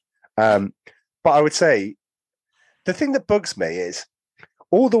watch. But I would say the thing that bugs me is,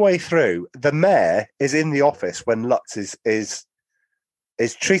 all the way through, the mayor is in the office when Lutz is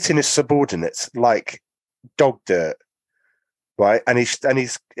treating his subordinates like dog dirt, right? And he's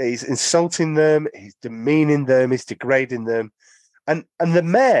insulting them, he's demeaning them, he's degrading them, and the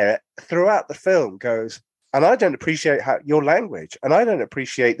mayor throughout the film goes, and I don't appreciate your language, and I don't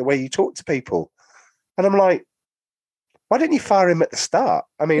appreciate the way you talk to people, and I'm like, why didn't you fire him at the start?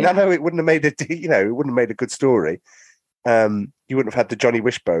 I mean, I know it wouldn't have made a good story. You wouldn't have had the Johnny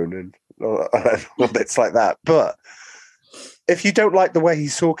Wishbone and bits like that. But if you don't like the way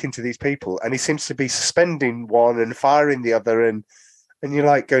he's talking to these people, and he seems to be suspending one and firing the other, and you're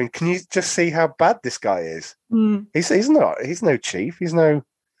like going, can you just see how bad this guy is? Mm. He's no chief. He's no.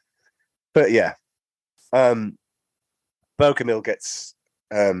 But yeah, Bogomil gets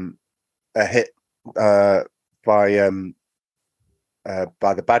a hit by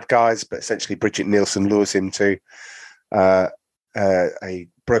the bad guys, but essentially Bridget Nielsen lures him to a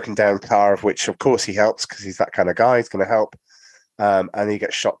broken down car, of which of course he helps because he's that kind of guy. He's going to help, and he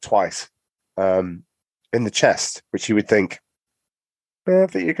gets shot twice in the chest, which you would think, I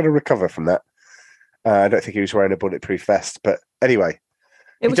think you're going to recover from that. I don't think he was wearing a bulletproof vest, but anyway,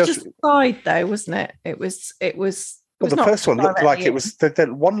 it was just side though, wasn't it? It was. Well, the first one looked like it was. The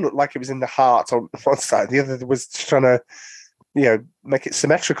one looked like it was in the heart on one side. The other was just trying to, make it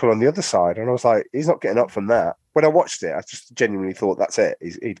symmetrical on the other side. And I was like, he's not getting up from that. When I watched it, I just genuinely thought that's it.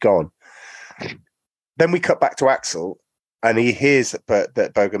 He'd gone. Then we cut back to Axel, and he hears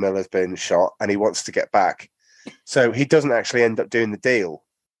that Bogomil has been shot, and he wants to get back. So he doesn't actually end up doing the deal.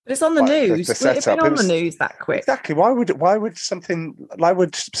 But it's on the news. Would it have been on the news that quick? Exactly. Why would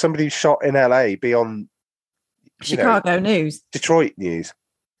somebody shot in LA be on Chicago news? Detroit news.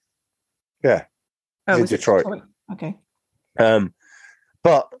 Yeah. Oh, in Detroit. Okay.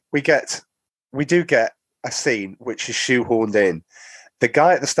 But we do get a scene which is shoehorned in. The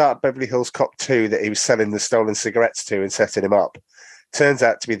guy at the start of Beverly Hills Cop 2 that he was selling the stolen cigarettes to and setting him up turns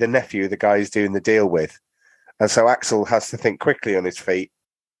out to be the nephew of the guy he's doing the deal with. And so Axel has to think quickly on his feet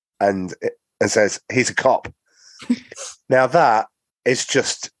and says, he's a cop. Now that is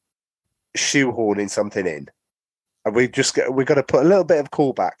just shoehorning something in. And we've got to put a little bit of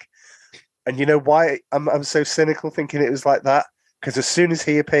callback. And you know why I'm so cynical thinking it was like that? Because as soon as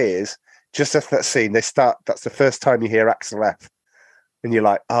he appears, just after that scene, that's the first time you hear Axel F. And you're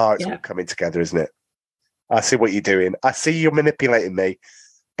like, it's all coming together, isn't it? I see what you're doing. I see you're manipulating me,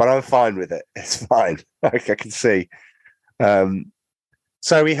 but I'm fine with it. It's fine. I can see.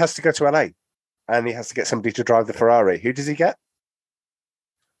 So he has to go to LA and he has to get somebody to drive the Ferrari. Who does he get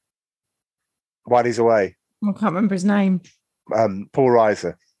while he's away? I can't remember his name. Paul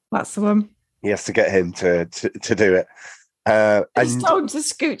Reiser. That's the one. He has to get him to do it. He's told him to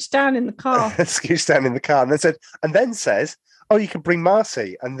scooch down in the car. Scooch down in the car, and then says, "Oh, you can bring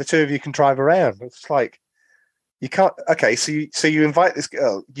Marcy, and the two of you can drive around." It's like you can't. Okay, so you invite this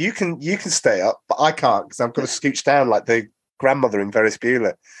girl. You can stay up, but I can't because I've got to scooch down like the grandmother in Ferris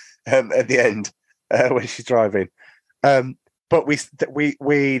Bueller at the end when she's driving. But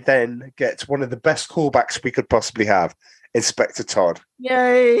we then get one of the best callbacks we could possibly have. Inspector Todd.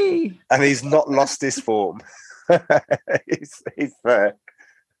 Yay! And he's not lost his form. he's there.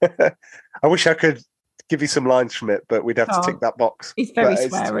 I wish I could give you some lines from it, but we'd have to tick that box. He's very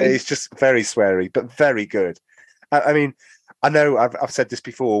sweary. He's just very sweary, but very good. I mean, I know I've said this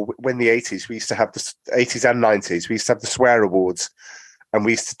before. When the 80s, we used to have the 80s and 90s, we used to have the swear awards, and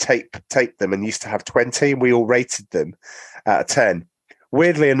we used to tape them, and used to have 20, and we all rated them out of 10.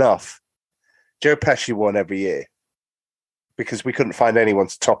 Weirdly enough, Joe Pesci won every year, because we couldn't find anyone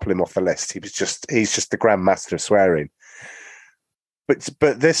to topple him off the list. He's just the grand master of swearing. But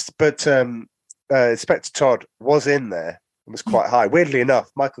Inspector Todd was in there and was quite high. Weirdly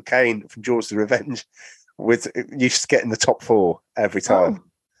enough, Michael Caine from Jaws: The Revenge used to get in the top 4 every time. Oh.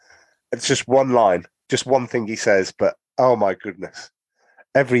 It's just one line, just one thing he says, but oh my goodness.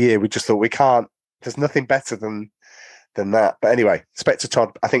 Every year we just thought there's nothing better than that. But anyway, Inspector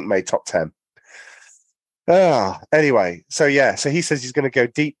Todd, I think, made top 10. Anyway, so he says he's going to go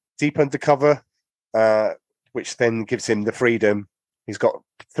deep undercover, which then gives him the freedom. He's got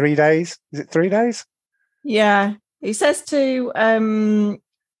 3 days. Is it 3 days? Yeah. He says to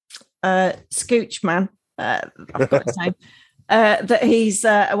Scooch Man, I've got his name, that he's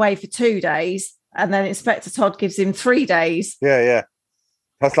away for 2 days, and then Inspector Todd gives him 3 days. Yeah.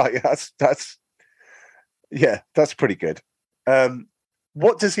 I was like, that's pretty good.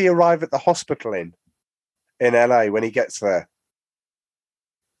 What does he arrive at the hospital in LA when he gets there?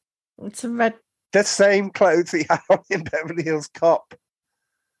 It's the same clothes he had on in Beverly Hills Cop.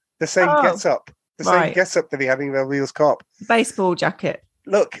 The same get-up. Same get-up that he had in Beverly Hills Cop. Baseball jacket.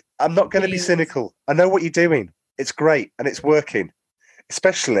 Look, I'm not going to be cynical. I know what you're doing. It's great and it's working.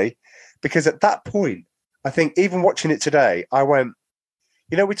 Especially because at that point, I think even watching it today, I went,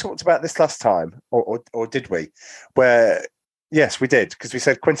 we talked about this last time, or did we? Where yes, we did, because we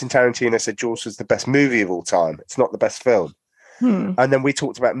said Quentin Tarantino said Jaws was the best movie of all time. It's not the best film. And then we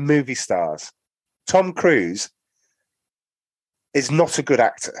talked about movie stars. Tom Cruise is not a good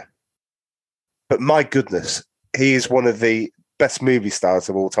actor, but my goodness, he is one of the best movie stars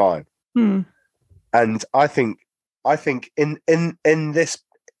of all time. And I think in this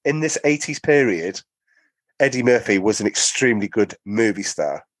 80s period, Eddie Murphy was an extremely good movie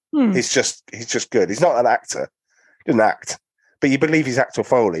star. He's just good. He's not an actor. He doesn't act. But you believe he's Axel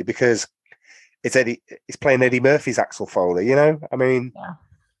Foley because he's playing Eddie Murphy's Axel Foley, I mean,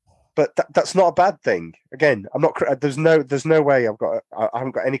 but that's not a bad thing. Again, I'm not, there's no way I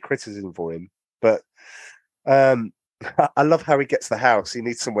haven't got any criticism for him, but I love how he gets the house. He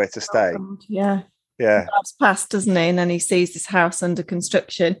needs somewhere to stay. Yeah. He drives past, doesn't he? And then he sees this house under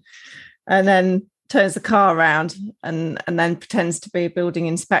construction and then turns the car around and then pretends to be a building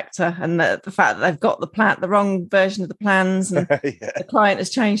inspector. And the fact that they've got the wrong version of the plans, and the client has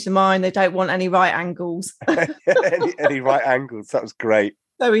changed their mind. They don't want any right angles. any right angles. That was great.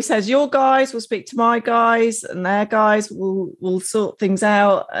 So he says, your guys will speak to my guys and their guys will sort things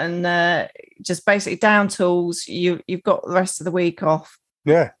out, and just basically down tools. You've got the rest of the week off.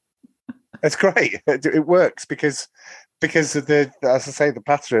 Yeah, it's great. It works because because of the, as I say, the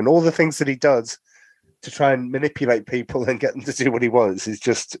pattern, all the things that he does to try and manipulate people and get them to do what he wants is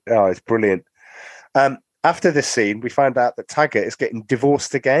just, it's brilliant. After this scene, we find out that Taggart is getting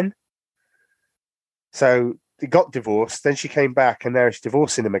divorced again. So he got divorced, then she came back, and now she's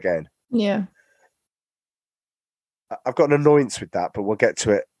divorcing him again. Yeah. I've got an annoyance with that, but we'll get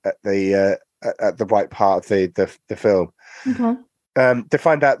to it at the right part of the film. Okay. They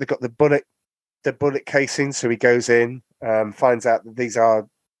find out they've got the bullet casing, so he goes in, finds out that these are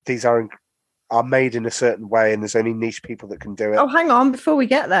made in a certain way, and there's only niche people that can do it. Oh, hang on, before we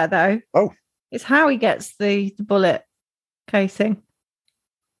get there though. Oh, it's how he gets the bullet casing.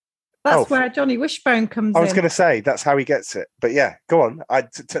 That's where Johnny Wishbone comes in. I was going to say that's how he gets it, but yeah, go on.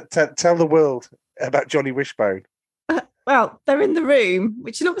 Tell the world about Johnny Wishbone. Well, they're in the room,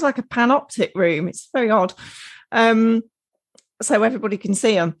 which looks like a panoptic room. It's very odd. So everybody can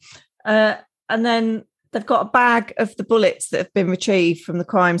see them. And then they've got a bag of the bullets that have been retrieved from the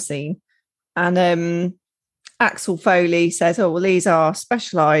crime scene. And Axel Foley says, oh, well, these are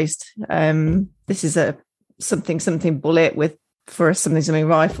specialised. This is a something bullet for a something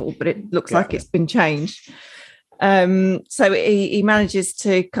rifle, but it looks like it's been changed. So he manages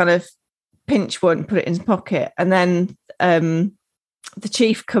to kind of pinch one, put it in his pocket, and then the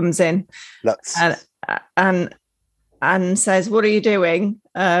chief comes in and says, "What are you doing?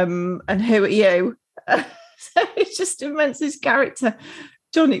 And who are you?" So it just invents this character,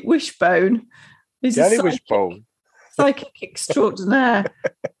 Johnny Wishbone. Johnny Wishbone, psychic extraordinaire,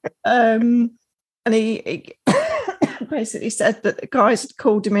 and he basically said that the guys had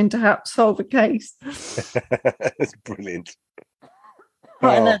called him in to help solve a case. That's brilliant.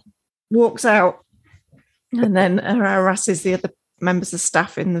 Right, and then walks out, and then harasses the other members of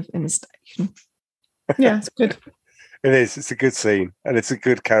staff in the station. Yeah, it's good. It is. It's a good scene, and it's a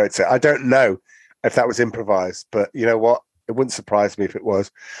good character. I don't know if that was improvised, but you know what? It wouldn't surprise me if it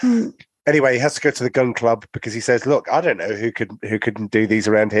was. Anyway, he has to go to the gun club because he says, "Look, I don't know who could do these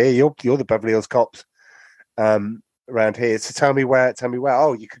around here. You're the Beverly Hills cops around here. So tell me where.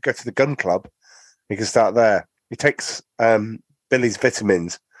 Oh, you could go to the gun club. You can start there." He takes Billy's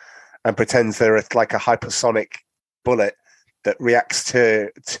vitamins and pretends they're like a hypersonic bullet that reacts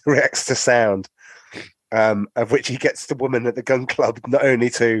to sound. Of which he gets the woman at the gun club not only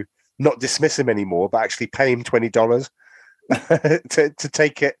to not dismiss him anymore, but actually pay him $20 to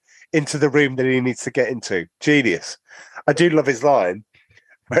take it into the room that he needs to get into. Genius. I do love his line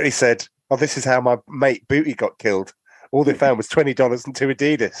where he said, "Oh, this is how my mate Booty got killed. All they found was $20 and 2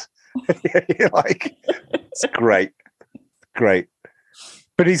 Adidas." You're like, it's great.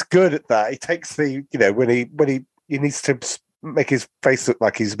 But he's good at that. He takes the, when he needs to make his face look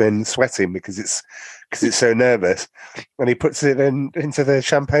like he's been sweating because it's so nervous, and he puts it into the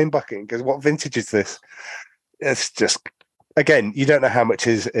champagne bucket and goes, "What vintage is this?" It's just, again, you don't know how much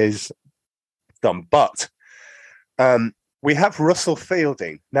is done, but we have Russell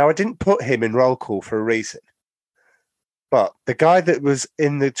Fielding. Now, I didn't put him in roll call for a reason, but the guy that was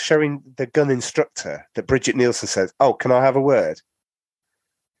showing the gun instructor that Bridget Nielsen says, "Oh, can I have a word?"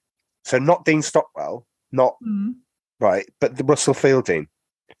 So not Dean Stockwell, not right, but the Russell Fielding.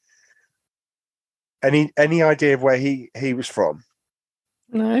 Any idea of where he was from?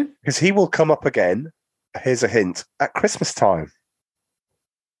 No. Because he will come up again, here's a hint, at Christmas time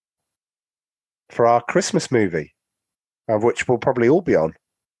for our Christmas movie, of which we'll probably all be on.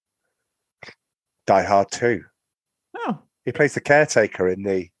 Die Hard 2. Oh. He plays the caretaker and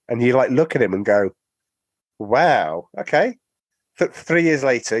you look at him and go, "Wow, okay. 3 years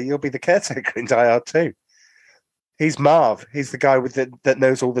later, you'll be the caretaker in Die Hard 2. He's Marv. He's the guy that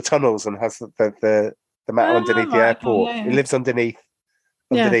knows all the tunnels and has the metal underneath the airport. Yeah. He lives underneath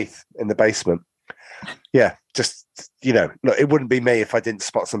in the basement. Yeah, just, look, it wouldn't be me if I didn't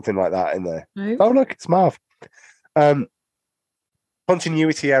spot something like that in there. No. Oh, look, it's Marv.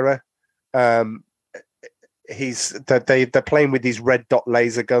 Continuity error. They're playing with these red dot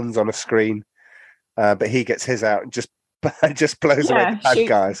laser guns on a screen, but he gets his out and just blows away the bad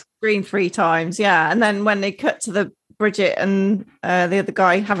guys. Green 3 times, yeah. And then when they cut to the Bridget and the other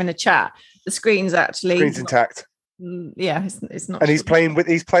guy having a chat, the screen's intact. Yeah, it's not. And he's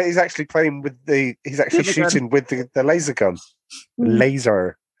actually shooting with the laser gun.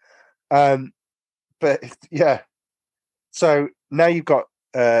 Laser. But yeah. So now you've got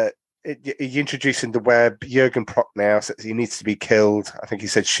you're introducing the web. Jurgen Prochnow says he needs to be killed. I think he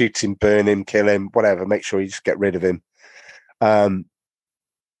said shoot him, burn him, kill him, whatever. Make sure you just get rid of him.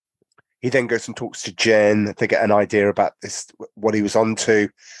 He then goes and talks to Jen. They get an idea about what he was onto.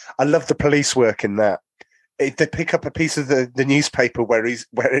 I love the police work in that. they pick up a piece of the newspaper where he's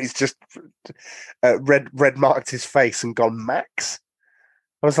just red marked his face and gone Max.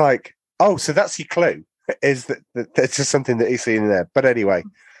 I was like, oh, so that's your clue, is that there's just something that he's seen in there. But anyway,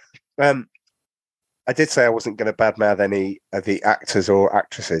 I did say I wasn't going to badmouth any of the actors or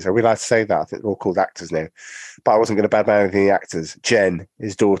actresses. Are we allowed to say that? I think they're all called actors now. But I wasn't going to badmouth any of the actors. Jen,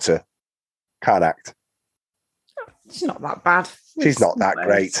 his daughter, can't act. She's not that bad. She's not that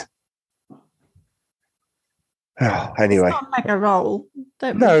great. Oh, anyway, it's not a mega role.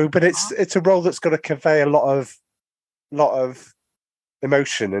 No, but it's a role that's got to convey a lot of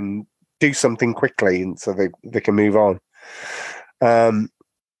emotion and do something quickly, and so they can move on.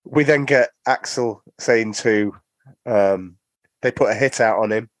 We then get Axel saying they put a hit out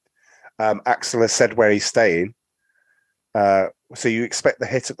on him. Axel has said where he's staying, so you expect the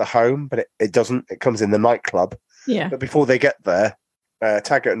hit at the home, but it doesn't. It comes in the nightclub. Yeah. But before they get there,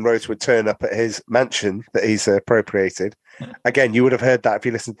 Taggart and Rose would turn up at his mansion that he's appropriated. Again, you would have heard that if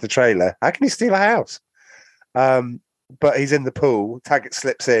you listened to the trailer. How can he steal a house? But he's in the pool. Taggart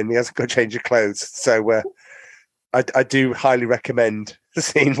slips in. He hasn't got to change his clothes. So I do highly recommend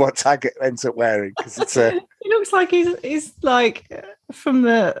seeing what Taggart ends up wearing, because it's he looks like he's like from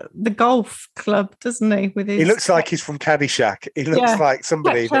the golf club, doesn't he? With his, he looks like he's from Caddyshack. He looks like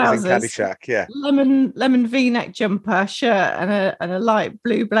somebody that was in Caddyshack. Yeah, lemon V-neck jumper, shirt, and a light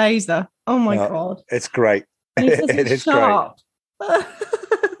blue blazer. Oh my god, it's great. It is sharp. Great.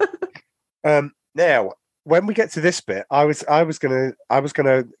 Now, when we get to this bit, I was gonna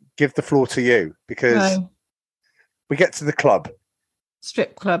give the floor to you, because we get to the club.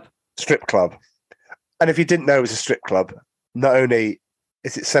 Strip club. And if you didn't know it was a strip club, not only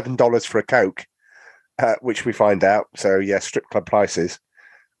is it $7 for a Coke, which we find out. So yeah, strip club prices.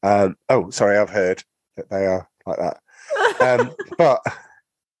 Sorry, I've heard that they are like that. But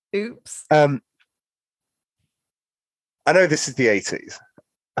oops. I know this is the 80s.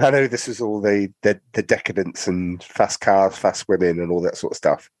 I know this is all the decadence and fast cars, fast women, and all that sort of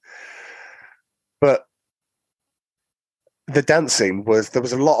stuff. But the dancing there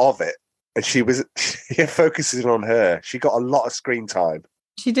was a lot of it, and she focusing on her. She got a lot of screen time.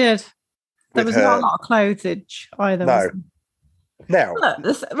 She did. There was not a lot of clothage either. No.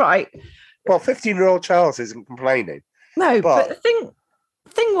 Right. Well, 15-year-old Charles isn't complaining. No, but the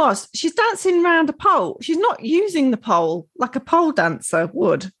thing was, she's dancing around a pole. She's not using the pole like a pole dancer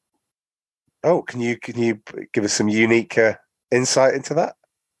would. Oh, can you give us some unique insight into that?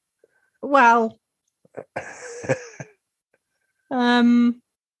 Well,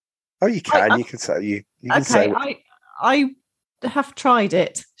 you can. You can say you can say. I have tried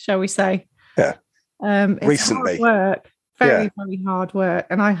it, shall we say? Yeah. It's recently. hard work, very hard work,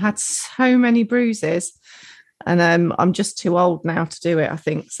 and I had so many bruises, and I'm just too old now to do it. I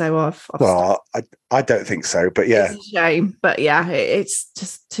think so. I don't think so, but yeah, it's a shame, but yeah, it's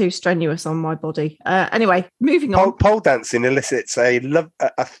just too strenuous on my body. Anyway, moving on. Pole dancing elicits a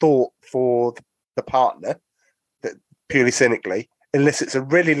thought for the partner that purely cynically elicits a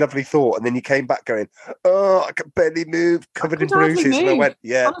really lovely thought, and then you came back going, "Oh, I can barely move, covered in bruises." And I went,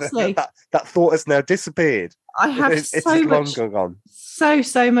 "Yeah, that thought has now disappeared." I have so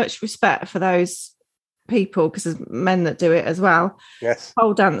much respect for those people, because there's men that do it as well. Yes,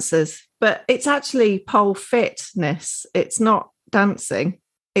 pole dancers, but it's actually pole fitness. It's not dancing.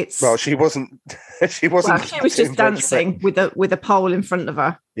 She wasn't. She was just dancing with a pole in front of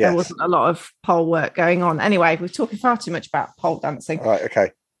her. Yes. There wasn't a lot of pole work going on. Anyway, we're talking far too much about pole dancing. Right.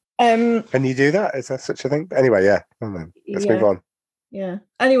 Okay. Can you do that? Is there such a thing? Anyway, yeah. Let's move on. Yeah.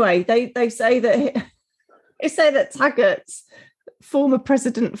 Anyway, they say that Taggart's former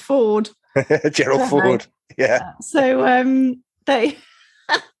President Ford, Gerald Ford. Yeah. So they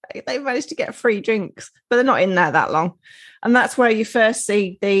managed to get free drinks, but they're not in there that long. And that's where you first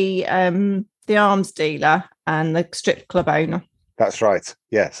see the arms dealer and the strip club owner. That's right.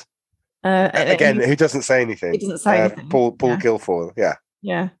 Yes. Again, who doesn't say anything? He doesn't say anything. Paul Guilfoyle. Yeah.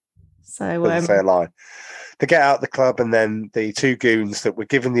 Yeah. So doesn't say a line. They get out of the club, and then the two goons that were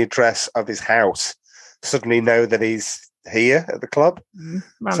given the address of his house suddenly know that he's here at the club.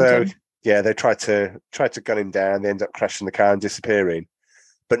 So yeah, they try to gun him down. They end up crashing the car and disappearing,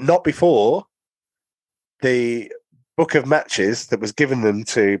 but not before the book of matches that was given them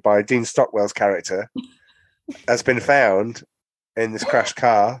by Dean Stockwell's character has been found in this crashed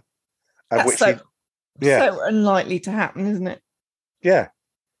car. So unlikely to happen, isn't it? Yeah.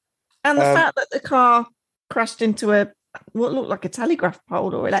 And the fact that the car crashed into what looked like a telegraph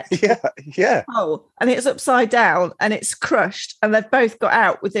pole or electric pole, and it's upside down and it's crushed, and they've both got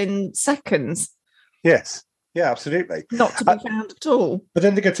out within seconds. Yes. Yeah, absolutely. Not to be found at all. But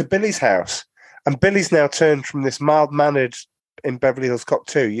then they go to Billy's house, And Billy's now turned from this mild-mannered in Beverly Hills Cop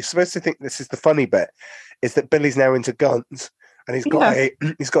 2. You're supposed to think this is the funny bit, is that Billy's now into guns, and he's got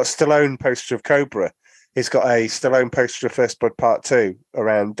he's got a Stallone poster of Cobra. He's got a Stallone poster of First Blood Part 2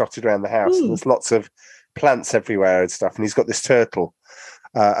 dotted around the house. And there's lots of plants everywhere and stuff. And he's got this turtle,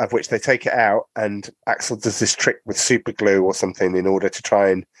 of which they take it out, and Axel does this trick with super glue or something in order to try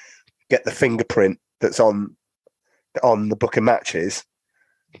and get the fingerprint that's on the book of matches.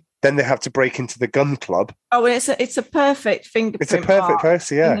 Then they have to break into the gun club. Oh, it's a perfect fingerprint. It's a perfect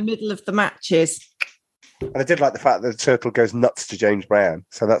poster, yeah. In the middle of the matches. And I did like the fact that the turtle goes nuts to James Brown.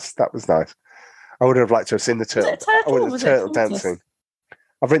 So that was nice. I would have liked to have seen the turtle. Was it a turtle? Oh, the turtle dancing.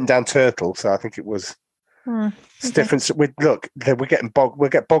 I've written down turtle, so I think it was. It's different. We're getting we'll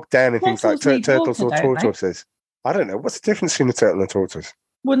get bogged down in things like turtles or tortoises. I don't know. What's the difference between a turtle and a tortoise?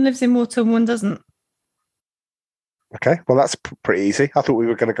 One lives in water and one doesn't. Okay, well, that's pretty easy. I thought we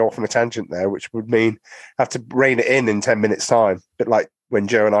were going to go off on a tangent there, which would mean have to rein it in 10 minutes' time. A bit like when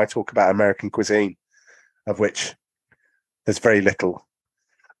Joe and I talk about American cuisine, of which there's very little.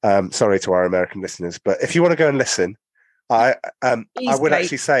 Sorry to our American listeners, but if you want to go and listen, I would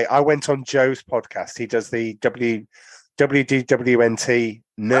actually say I went on Joe's podcast. He does the WDWNT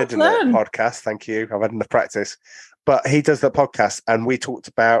Nerd Alert podcast. Thank you. I've had enough practice. But he does that podcast, and we talked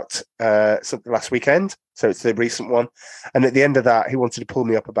about something last weekend. So it's the recent one. And at the end of that, he wanted to pull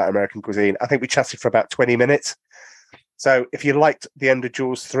me up about American cuisine. I think we chatted for about 20 minutes. So if you liked the end of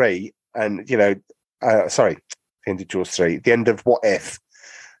Jaws 3 and, the end of Jaws 3, the end of What If,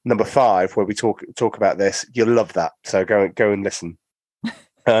 number 5, where we talk about this, you'll love that. So go and listen.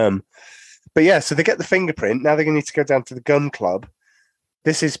 But yeah, so they get the fingerprint. Now they're going to need to go down to the gun club.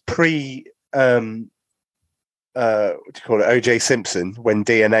 This is what do you call it, O.J. Simpson, when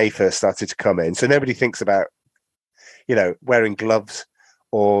DNA first started to come in. So nobody thinks about, wearing gloves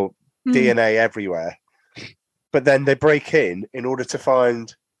or DNA everywhere. But then they break in order to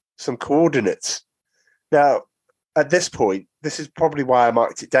find some coordinates. Now, at this point, this is probably why I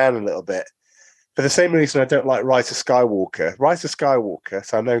marked it down a little bit. For the same reason I don't like Rise of Skywalker. Rise of Skywalker,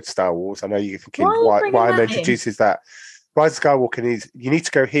 so I know Star Wars. I know you're thinking, why I'm introduces that. Rise of Skywalker you need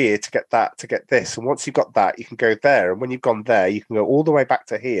to go here to get that, to get this. And once you've got that, you can go there. And when you've gone there, you can go all the way back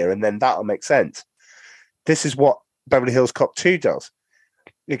to here, and then that'll make sense. This is what Beverly Hills Cop 2 does.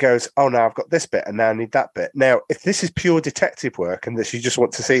 It goes, oh, now I've got this bit, and now I need that bit. Now, if this is pure detective work and that you just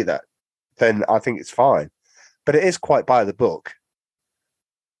want to see that, then I think it's fine. But it is quite by the book.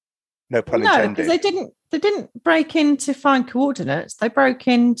 No pun intended. No, because they didn't break in to find coordinates. They broke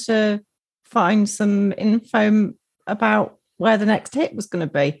in to find some info about where the next hit was going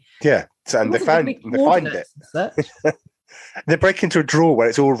to be. Yeah, and they find it. They break into a drawer where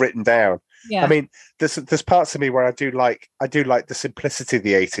it's all written down. Yeah. I mean, there's parts of me where I do like the simplicity of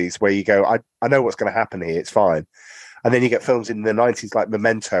the 80s, where you go, I know what's going to happen here, it's fine. And then you get films in the 90s like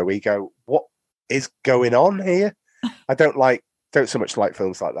Memento, where you go, what is going on here? I don't so much like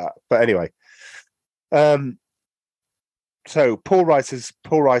films like that. But anyway, so Paul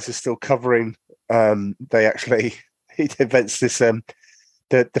Reiser's still covering. He invents this the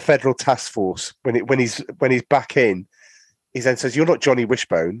federal task force when he's back in. He then says, "You're not Johnny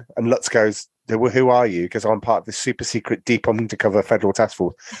Wishbone," and Lutz goes, "Who are you?" Because I'm part of this super secret, deep undercover federal task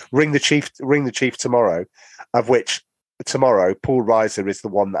force. Ring the chief tomorrow. Of which tomorrow, Paul Reiser is the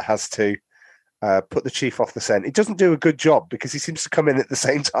one that has to put the chief off the scent. He doesn't do a good job because he seems to come in at the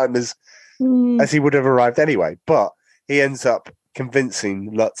same time as he would have arrived anyway. But he ends up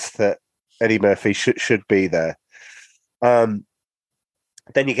convincing Lutz that Eddie Murphy should be there.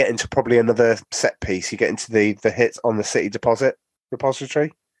 Then you get into probably another set piece. You get into the hit on the city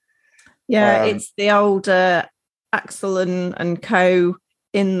repository. Yeah, it's the old Axel and co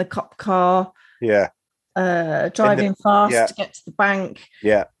in the cop car. Yeah. Driving fast to get to the bank.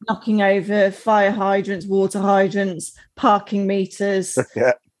 Yeah. Knocking over fire hydrants, water hydrants, parking meters.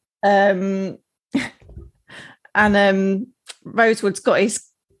 Yeah. And Rosewood's got his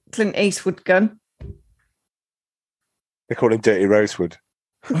Clint Eastwood gun. They call him Dirty Rosewood.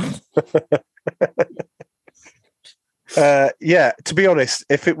 Yeah, to be honest,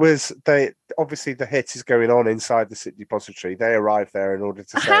 if it was obviously the hit is going on inside the city depository. They arrive there in order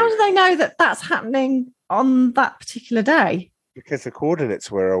to say, how do they know that that's happening on that particular day? Because the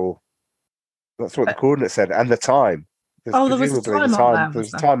coordinates were all, that's what the coordinates said, and the time. There was a time on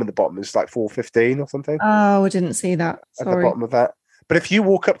There's a time at the bottom. It's like 4:15 or something. Oh, I didn't see that. Sorry. At the bottom of that. But if you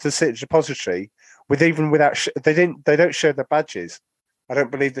walk up to the city depository they don't show the badges. I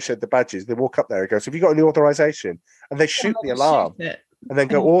don't believe they showed the badges. They walk up there and go, "So have you got any authorization?" And they shoot the alarm and then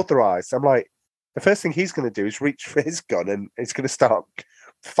go authorized. I'm like, the first thing he's going to do is reach for his gun and he's going to start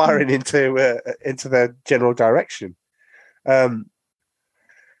firing into their general direction.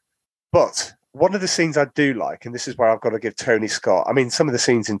 But one of the scenes I do like, and this is where I've got to give Tony Scott. I mean, some of the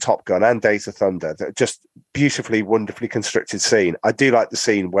scenes in Top Gun and Days of Thunder, that are just beautifully, wonderfully constructed scene. I do like the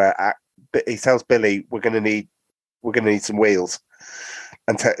scene where he tells Billy, "We're going to need some wheels,"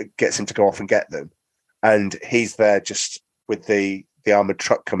 and gets him to go off and get them. And he's there just with the armored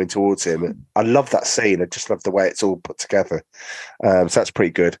truck coming towards him. I love that scene. I just love the way it's all put together. So that's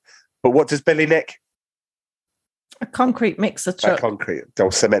pretty good. But what does Billy nick? A concrete mixer truck. A concrete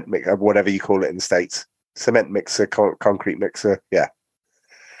or cement mixer, whatever you call it in the States. Cement mixer, concrete mixer. Yeah.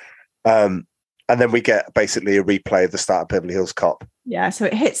 And then we get basically a replay of the start of Beverly Hills Cop. Yeah. So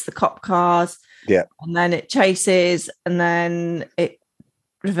it hits the cop cars. Yeah. And then it chases, and then it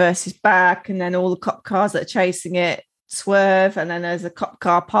reverses back, and then all the cop cars that are chasing it swerve, and then there's a cop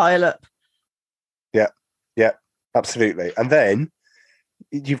car pile up. Yeah. Yeah. Absolutely. And then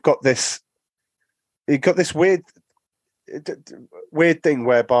you've got this weird thing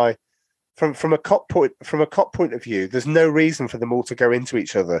whereby from a cop point of view, there's no reason for them all to go into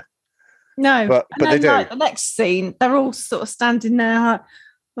each other. No, but they do. Like, the next scene, they're all sort of standing there,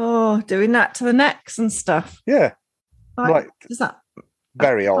 doing that to the necks and stuff. Yeah, like is that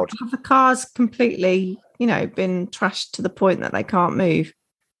very odd? Have the cars completely, been trashed to the point that they can't move?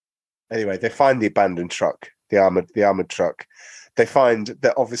 Anyway, they find the abandoned truck, the armored truck. They find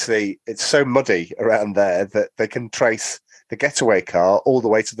that obviously it's so muddy around there that they can trace the getaway car all the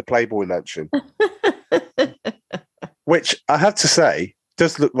way to the Playboy Mansion, which I have to say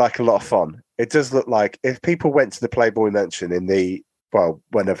does look like a lot of fun. It does look like if people went to the Playboy Mansion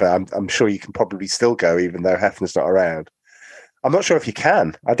whenever, I'm sure you can probably still go, even though Hefner's not around. I'm not sure if you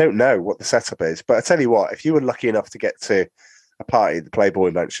can. I don't know what the setup is, but I tell you what, if you were lucky enough to get to a party at the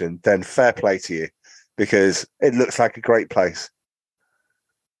Playboy Mansion, then fair play to you, because it looks like a great place.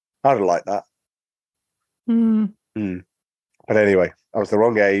 I'd have liked that. But anyway, I was the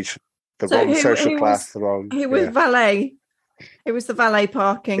wrong age, wrong social class, He was valet. It was the valet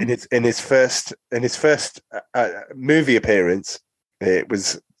parking. In his first movie appearance, it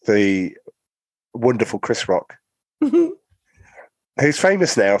was the wonderful Chris Rock, who's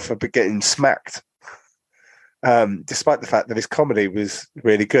famous now for getting smacked. Despite the fact that his comedy was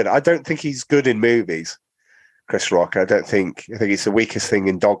really good. I don't think he's good in movies, Chris Rock. I think he's the weakest thing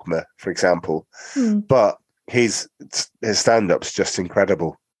in Dogma, for example. But his stand-up's just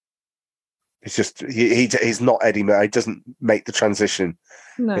incredible. It's just he's not Eddie Murphy. He doesn't make the transition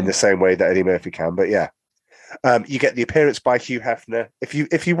in the same way that Eddie Murphy can. But yeah, you get the appearance by Hugh Hefner.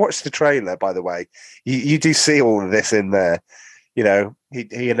 If you watch the trailer, by the way, you do see all of this in there. He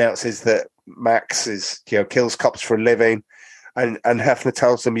announces that Max is kills cops for a living, and Hefner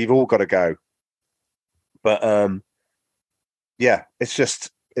tells them you've all got to go. But yeah, it's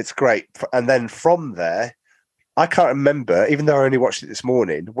great. And then from there, I can't remember, even though I only watched it this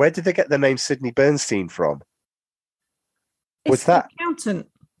morning, where did they get the name Sidney Bernstein from? Was that accountant?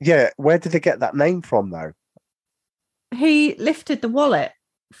 Yeah, where did they get that name from though? He lifted the wallet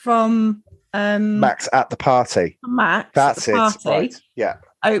from Max at the party. That's it. Right. Yeah.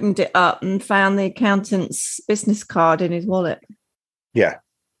 Opened it up and found the accountant's business card in his wallet. Yeah.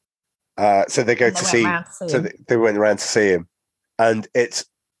 So they go to see. They went around to see him, and it's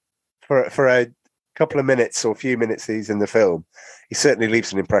for a couple of minutes or a few minutes he's in the film. He certainly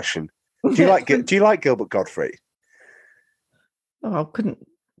leaves an impression. Do you like Gilbert Gottfried? Oh, I couldn't.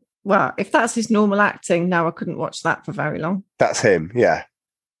 Well, if that's his normal acting, no, I couldn't watch that for very long. That's him. Yeah.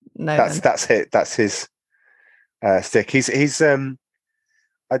 No, that's it. That's his stick. He's I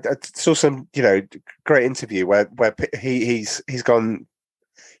saw some great interview where he's gone.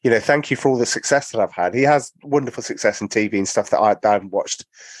 Thank you for all the success that I've had. He has wonderful success in TV and stuff that I haven't watched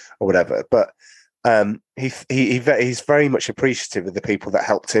or whatever. But he's very much appreciative of the people that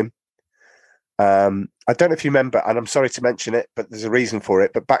helped him. I don't know if you remember, and I'm sorry to mention it, but there's a reason for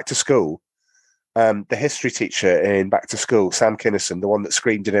it. But Back to School, the history teacher in Back to School, Sam Kinison, the one that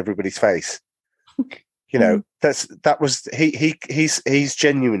screamed in everybody's face. He's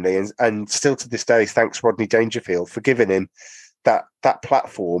genuinely and still to this day thanks Rodney Dangerfield for giving him that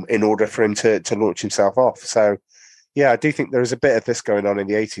platform in order for him to launch himself off. So yeah, I do think there is a bit of this going on in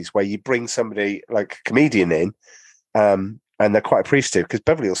the 80s where you bring somebody like a comedian in, and they're quite appreciative, because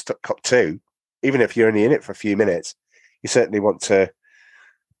Beverly Hills Cop 2, even if you're only in it for a few minutes, you certainly want to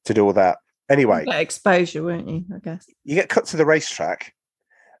do all that. Anyway, you get exposure, won't you? I guess you get cut to the racetrack.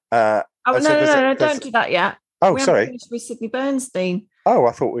 No, don't do that yet. Oh, sorry. With Sidney Bernstein. Oh,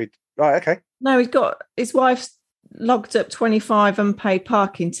 I thought we'd. Right, okay. No, he's got his wife's logged up 25 unpaid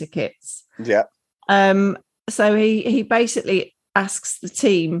parking tickets. Yeah. So he basically asks the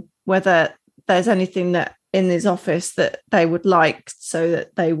team whether there's anything that in his office that they would like, so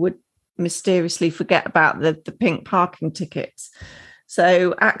that they would mysteriously forget about the pink parking tickets.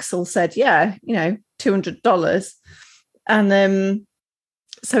 So Axel said, yeah, $200. And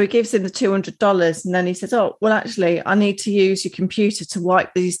so he gives him the $200, and then he says, oh, well, actually, I need to use your computer to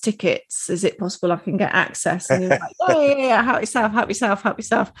wipe these tickets. Is it possible I can get access? And he's like, yeah, help yourself.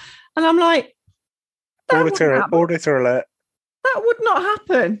 And I'm like, auditor alert. That would not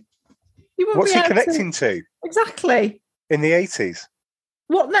happen. What's he connecting to? Exactly. In the 80s.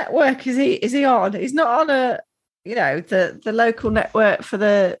 What network is he on? He's not on the local network for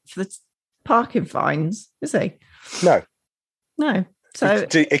the parking fines, is he? No. So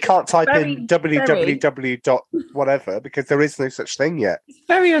he can't type in www. whatever, because there is no such thing yet. It's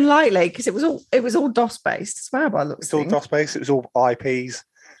very unlikely, because it was all DOS based as well by looks. It's all DOS based. It was all IPs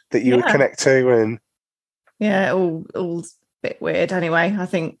that you would connect to, and all a bit weird. Anyway, I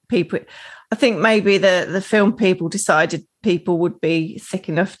think maybe the film people decided people would be thick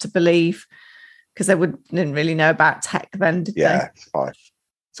enough to believe, because they didn't really know about tech then, did they? Yeah, it's fine.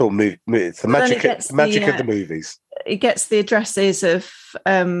 It's all it's the magic of the movies. He gets the addresses of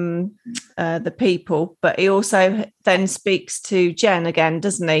the people, but he also then speaks to Jen again,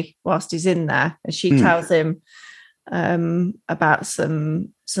 doesn't he, whilst he's in there, and she tells him about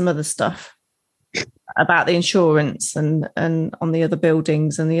some other stuff about the insurance and on the other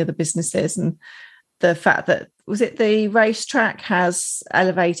buildings and the other businesses, and the fact that, was it the racetrack has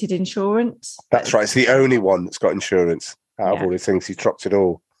elevated insurance? That's right. It's the only one that's got insurance out of all these things. He dropped it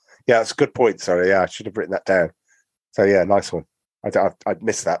all. Yeah, that's a good point. Sorry. Yeah, I should have written that down. So yeah, nice one. I'd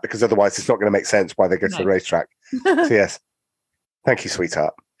missed that, because otherwise it's not going to make sense why they go to the racetrack. So yes, thank you,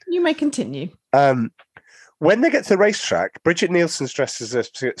 sweetheart. You may continue. When they get to the racetrack, Bridget Nielsen's dressed as a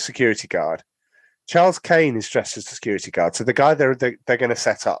security guard. Charles Kane is dressed as a security guard. So the guy they're going to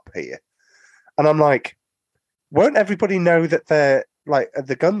set up here. And I'm like, won't everybody know that they're like at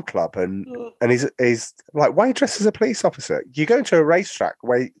the gun club? And he's like, why are you dressed as a police officer? You go into a racetrack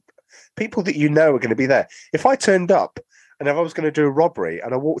where people that you know are going to be there. If I turned up and if I was going to do a robbery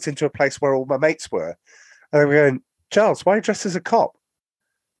and I walked into a place where all my mates were, and they were going, Charles, why are you dressed as a cop?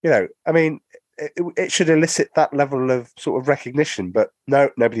 I mean, it should elicit that level of sort of recognition, but no,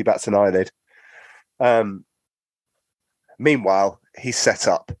 nobody bats an eyelid. Meanwhile, he's set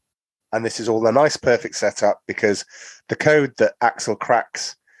up, and this is all a nice, perfect setup, because the code that Axel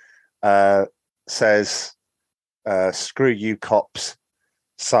cracks says, screw you cops,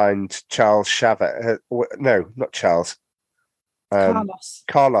 signed Charles Chavez. No, not Charles.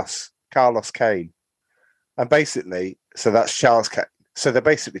 Carlos Kane. And basically, so that's Charles Kane. So they're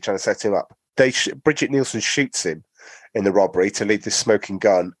basically trying to set him up. Bridget Nielsen shoots him in the robbery to leave this smoking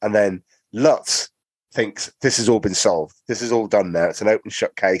gun, and then Lutz thinks this has all been solved. This is all done now. It's an open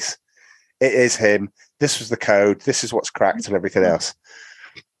shut case. It is him. This was the code. This is what's cracked and everything else.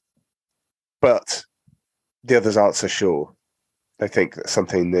 But the others aren't so sure. They think that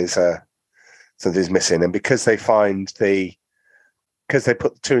something's missing, and because they put the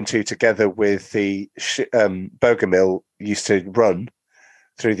two and two together with the Bogomil used to run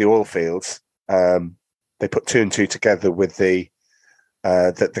through the oil fields. They put two and two together with the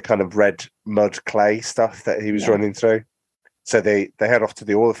kind of red mud clay stuff that he was running through. So they head off to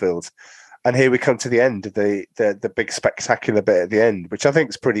the oil fields, and here we come to the end of the big spectacular bit at the end, which I think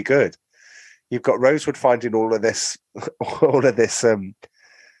is pretty good. You've got Rosewood finding all of this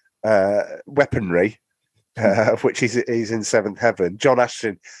weaponry, of which he's in seventh heaven. John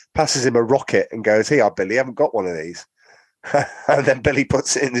Ashton passes him a rocket and goes, "Here, Billy, I haven't got one of these." And then Billy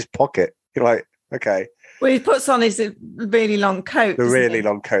puts it in his pocket. You're like, okay. Well, he puts on his really long coat. The really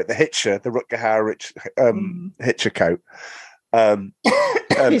long coat, the Hitcher, the Rutger Hauer Hitcher coat.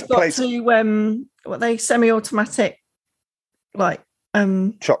 He's got two semi-automatic, like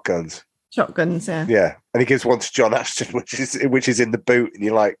shotguns. Shotguns, yeah. Yeah, and he gives one to John Ashton, which is in the boot, and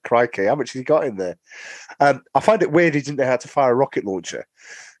you're like, crikey, how much has he got in there? I find it weird he didn't know how to fire a rocket launcher,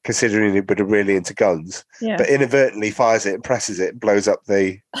 considering he would have really into guns. Yeah. But inadvertently fires it and presses it and blows up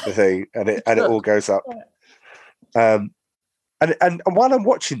the thing, and it all goes up. And while I'm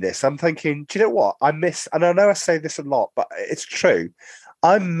watching this, I'm thinking, do you know what I miss? And I know I say this a lot, but it's true.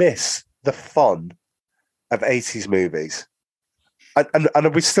 I miss the fun of 80s movies. And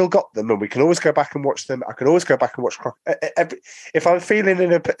we've still got them, and we can always go back and watch them. I can always go back and watch if I'm feeling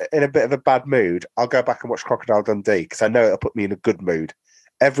in a bit of a bad mood, I'll go back and watch Crocodile Dundee, because I know it'll put me in a good mood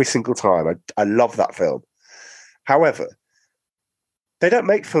every single time. I love that film. However, they don't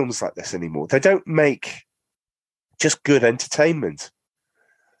make films like this anymore. They don't make just good entertainment.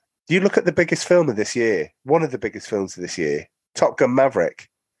 You look at the biggest film of this year, one of the biggest films of this year, Top Gun Maverick,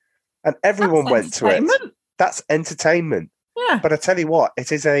 and everyone went to it. That's entertainment. Yeah. But I tell you what,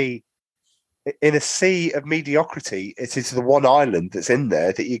 it is in a sea of mediocrity, it is the one island that's in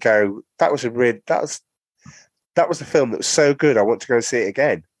there that you go, that was a film that was so good, I want to go and see it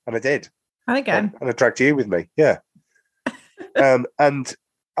again. And I did. And again. And I dragged you with me. Yeah. And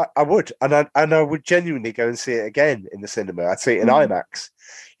I would. And I would genuinely go and see it again in the cinema. I'd see it in IMAX,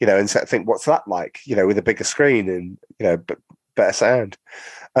 and think, what's that like, with a bigger screen and, better sound.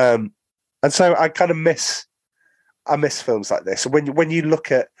 And so I kind of miss films like this. When you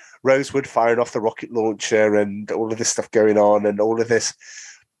look at Rosewood firing off the rocket launcher and all of this stuff going on and all of this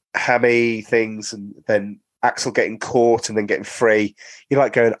hammy things, and then Axel getting caught and then getting free, you're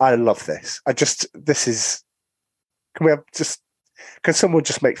like going, I love this. Can someone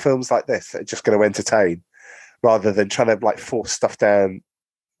just make films like this that are just going to entertain, rather than trying to like force stuff down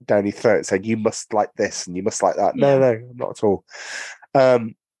your throat and saying you must like this and you must like that? Yeah. No, not at all.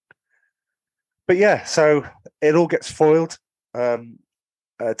 But yeah, so it all gets foiled.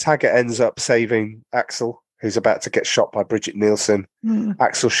 Taggart ends up saving Axel, who's about to get shot by Bridget Nielsen.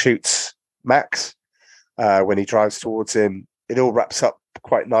 Axel shoots Max when he drives towards him. It all wraps up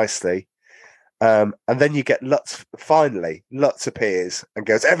quite nicely. And then you get Lutz appears and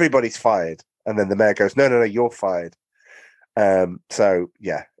goes, everybody's fired. And then the mayor goes, no, you're fired. So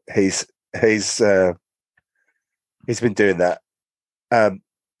yeah, he's been doing that.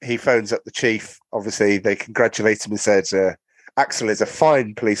 He phones up the chief. Obviously, they congratulate him and said, Axel is a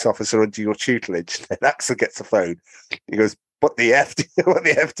fine police officer under your tutelage. Then Axel gets the phone. He goes, what the F do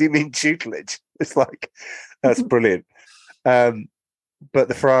you mean tutelage? It's like, that's brilliant. But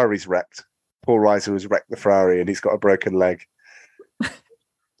the Ferrari's wrecked. Paul Reiser has wrecked the Ferrari and he's got a broken leg.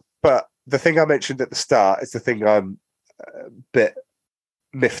 But the thing I mentioned at the start is the thing I'm a bit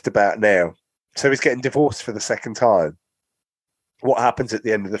miffed about now. So he's getting divorced for the second time. What happens at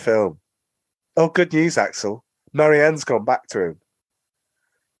the end of the film? Oh, good news, Axel. Marianne's gone back to him.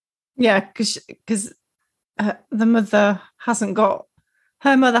 Yeah, because the mother hasn't got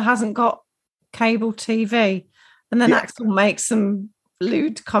cable TV. And then Axel makes some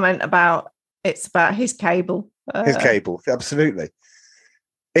lewd comment about it's about his cable. His cable, absolutely.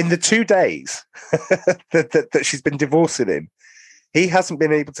 In the 2 days that she's been divorcing him, he hasn't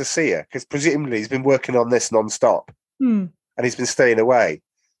been able to see her because presumably he's been working on this non-stop and he's been staying away.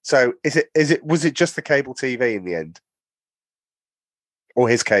 So was it just the cable TV in the end? Or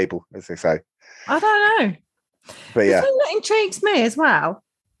his cable, as they say? I don't know. But yeah. The thing that intrigues me as well.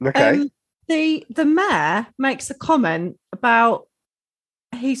 Okay. The mayor makes a comment about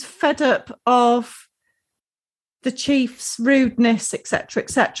he's fed up of the chief's rudeness, etc.,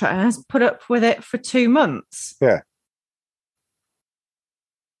 and has put up with it for 2 months. Yeah.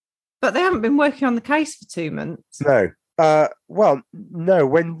 But they haven't been working on the case for 2 months. No. Well, no.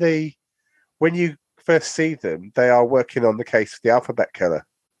 When you first see them, they are working on the case of the alphabet killer.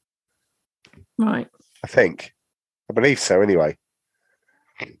 Right. I believe so. Anyway.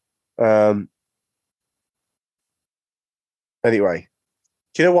 Anyway,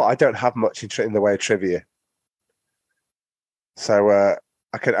 do you know what? I don't have much in the way of trivia, so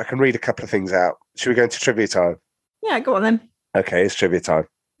I can read a couple of things out. Should we go into trivia time? Yeah, go on then. Okay, it's trivia time.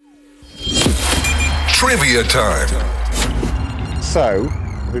 Trivia time. So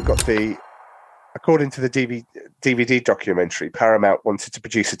we've got according to the DVD documentary, Paramount wanted to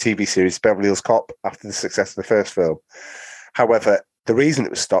produce a TV series, Beverly Hills Cop, after the success of the first film. However, the reason it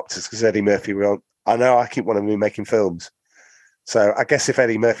was stopped is because Eddie Murphy I know I keep wanting to be making films. So I guess if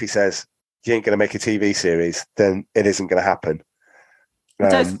Eddie Murphy says you ain't going to make a TV series, then it isn't going to happen. I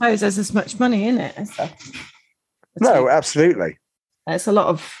don't suppose there's as much money in it, is there? No, absolutely. It's a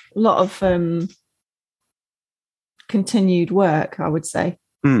lot of continued work, I would say.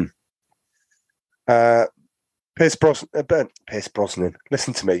 Pierce Brosnan.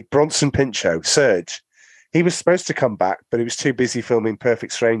 Listen to me. Bronson Pinchot, Serge. He was supposed to come back, but he was too busy filming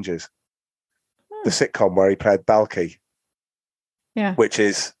Perfect Strangers, the sitcom where he played Balky. Yeah, which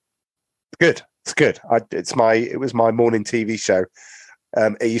is good. It's good. It was my morning TV show.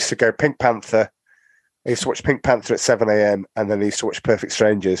 It used to go Pink Panther. I used to watch Pink Panther at 7 a.m. and then I used to watch Perfect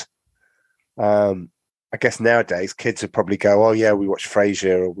Strangers. I guess nowadays kids would probably go, oh yeah, we watch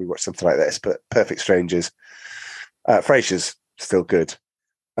Frasier or we watch something like this, but Perfect Strangers. Frasier's still good.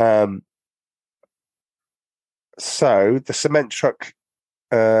 So the cement truck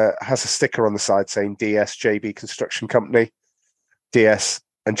has a sticker on the side saying DSJB Construction Company. DS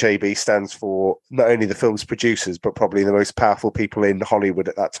and JB stands for not only the film's producers, but probably the most powerful people in Hollywood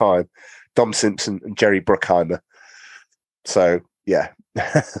at that time, Dom Simpson and Jerry Bruckheimer. So, yeah,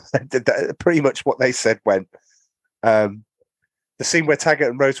 pretty much what they said went. The scene where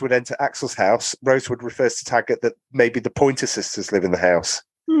Taggart and Rosewood enter Axel's house, Rosewood refers to Taggart that maybe the Pointer Sisters live in the house.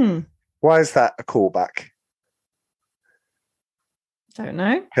 Why is that a callback? Don't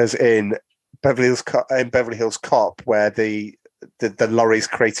know. Because in Beverly Hills Cop, where the lorry's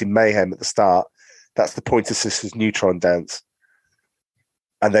creating mayhem at the start, that's the Pointer Sisters' Neutron Dance.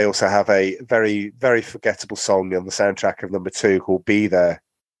 And they also have a very, very forgettable song on the soundtrack of number 2 called Be There.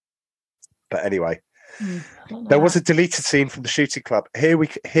 But anyway, there was a deleted scene from the shooting club. Here we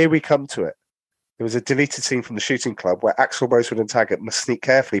come to it. There was a deleted scene from the shooting club where Axel, Rosewood and Taggart must sneak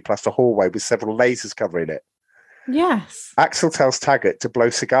carefully past a hallway with several lasers covering it. Yes. Axel tells Taggart to blow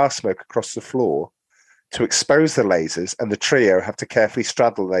cigar smoke across the floor to expose the lasers, and the trio have to carefully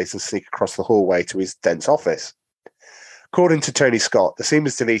straddle the lasers and sneak across the hallway to his dense office. According to Tony Scott, the scene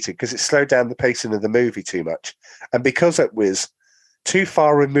was deleted because it slowed down the pacing of the movie too much and because it was too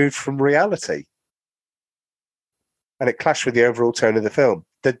far removed from reality. And it clashed with the overall tone of the film.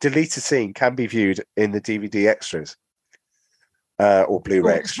 The deleted scene can be viewed in the DVD extras or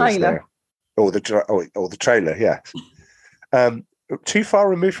Blu-ray extras now. Or the trailer, yeah. Too far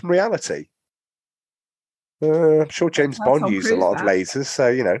removed from reality. I'm sure James Bond used a lot of lasers, so,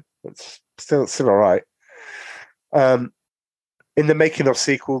 you know, it's still all right. In the making of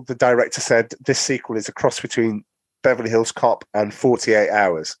sequel, the director said this sequel is a cross between Beverly Hills Cop and 48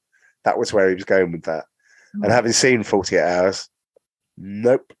 Hours. That was where he was going with that. And having seen 48 Hours,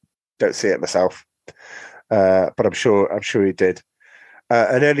 nope, don't see it myself. But I'm sure he did.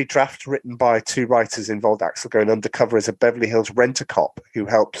 An early draft written by 2 writers involved Axel going undercover as a Beverly Hills rent-a-cop who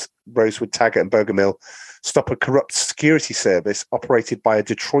helps Rosewood, Taggart and Bogomil stop a corrupt security service operated by a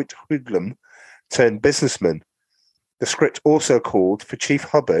Detroit hoodlum turned businessman. The script also called for Chief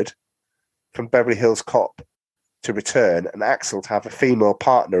Hubbard from Beverly Hills Cop to return and Axel to have a female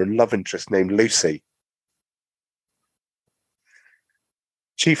partner and love interest named Lucy.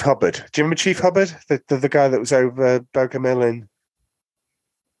 Chief Hubbard. Do you remember Chief Hubbard? The guy that was over Bogomil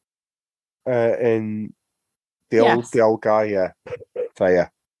in the old guy, yeah. So yeah.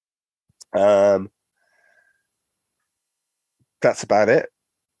 That's about it.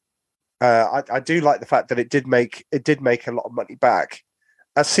 I do like the fact that it did make a lot of money back.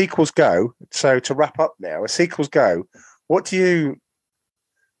 As sequels go, so to wrap up now, as sequels go,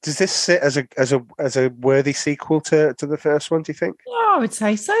 does this sit as a worthy sequel to the first one, do you think? Yeah, I would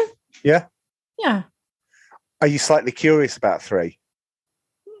say so. Yeah? Yeah. Are you slightly curious about 3?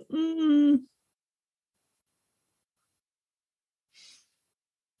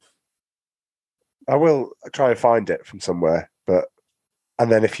 I will try and find it from somewhere,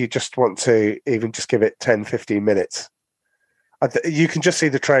 and then if you just want to even just give it 10, 15 minutes, you can just see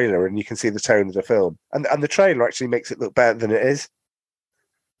the trailer and you can see the tone of the film. And the trailer actually makes it look better than it is.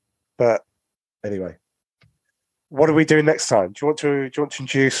 But anyway, what are we doing next time? Do you want to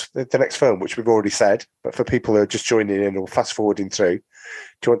introduce the next film, which we've already said, but for people who are just joining in or fast forwarding through,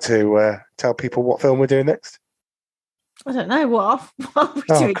 do you want to tell people what film we're doing next? I don't know. What are we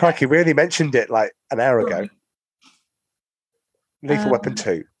doing? Crikey, we only mentioned it like an hour ago. Lethal Weapon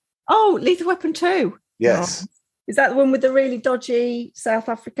 2. Oh, Lethal Weapon 2. Yes. Oh. Is that the one with the really dodgy South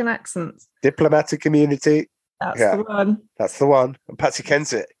African accent? Diplomatic Immunity. That's the one. That's the one. And Patsy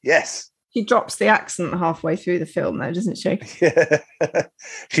Kensit. Yes. She drops the accent halfway through the film, though, doesn't she? Yeah,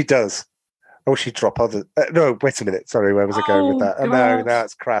 she does. Oh, she drop other. No, wait a minute. Sorry, where was I going with that? Oh, no,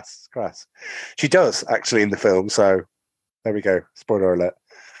 it's crass. It's crass. She does actually in the film. So there we go. Spoiler alert.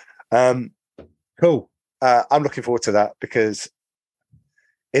 Cool. I'm looking forward to that because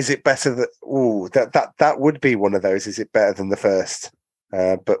is it better that would be one of those. Is it better than the first?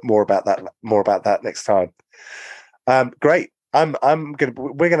 But more about that next time. Great.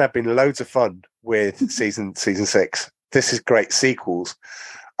 We're gonna have been loads of fun with season 6. This is great. Sequels.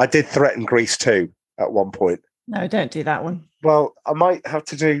 I did threaten Grease 2 at one point. No, don't do that one. Well, I might have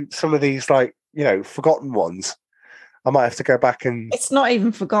to do some of these forgotten ones. I might have to go back and it's not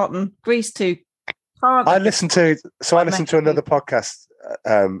even forgotten. Grease 2. I listened to another podcast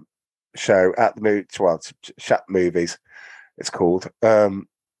show at the movie, Chat Movies, it's called. I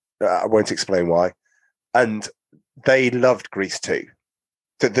won't explain why. And they loved Grease 2.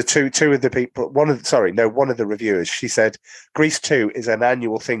 The two of the people, one of the reviewers, she said Grease 2 is an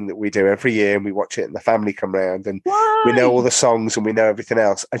annual thing that we do every year, and we watch it and the family come round and we know all the songs and we know everything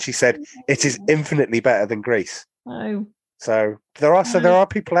else. And she said it is infinitely better than Grease. Oh. So there are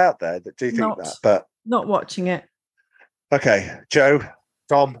people out there that do think that, but not watching it. Okay, Joe,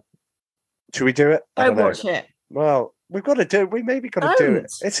 Tom, should we do it? Don't watch it. Well, we've got to do it. We maybe got to do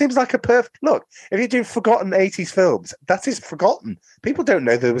it. It seems like a perfect look. If you do forgotten 80s films, that is forgotten. People don't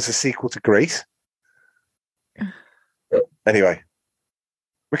know there was a sequel to Grease. Anyway,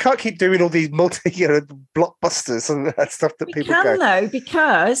 We can't keep doing all these blockbusters and that stuff that We people can go. though,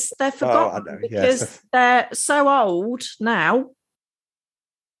 because they're forgotten. I know, because yes. they're so old now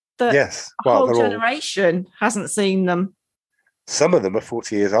that Yes. a whole they're generation hasn't seen them. Some of them are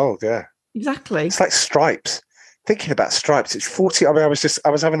 40 years old. Yeah. Exactly. It's like Stripes. Thinking about Stripes, it's 40. I mean, I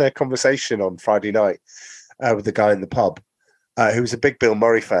was having a conversation on Friday night with the guy in the pub who was a big Bill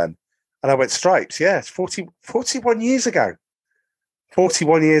Murray fan. And I went, Stripes, yeah, it's 41 years ago.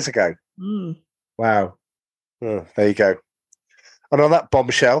 41 years ago. Mm. Wow. Oh, there you go. And on that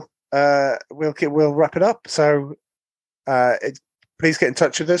bombshell, we'll wrap it up. So please get in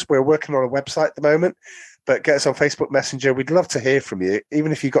touch with us. We're working on a website at the moment, but get us on Facebook Messenger. We'd love to hear from you.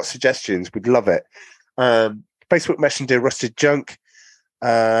 Even if you've got suggestions, we'd love it. Facebook Messenger, Rusted Junk.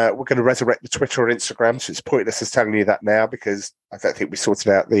 We're going to resurrect the Twitter or Instagram, so it's pointless us telling you that now because I don't think we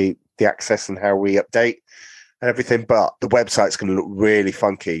sorted out the access and how we update and everything. But the website's going to look really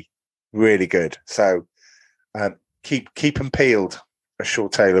funky, really good. So keep them peeled, as Shaw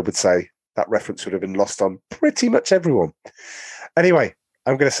Taylor would say. That reference would have been lost on pretty much everyone. Anyway,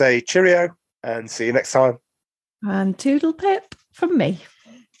 I'm going to say cheerio and see you next time. And toodle pip from me.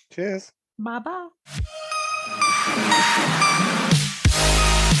 Cheers. Bye-bye.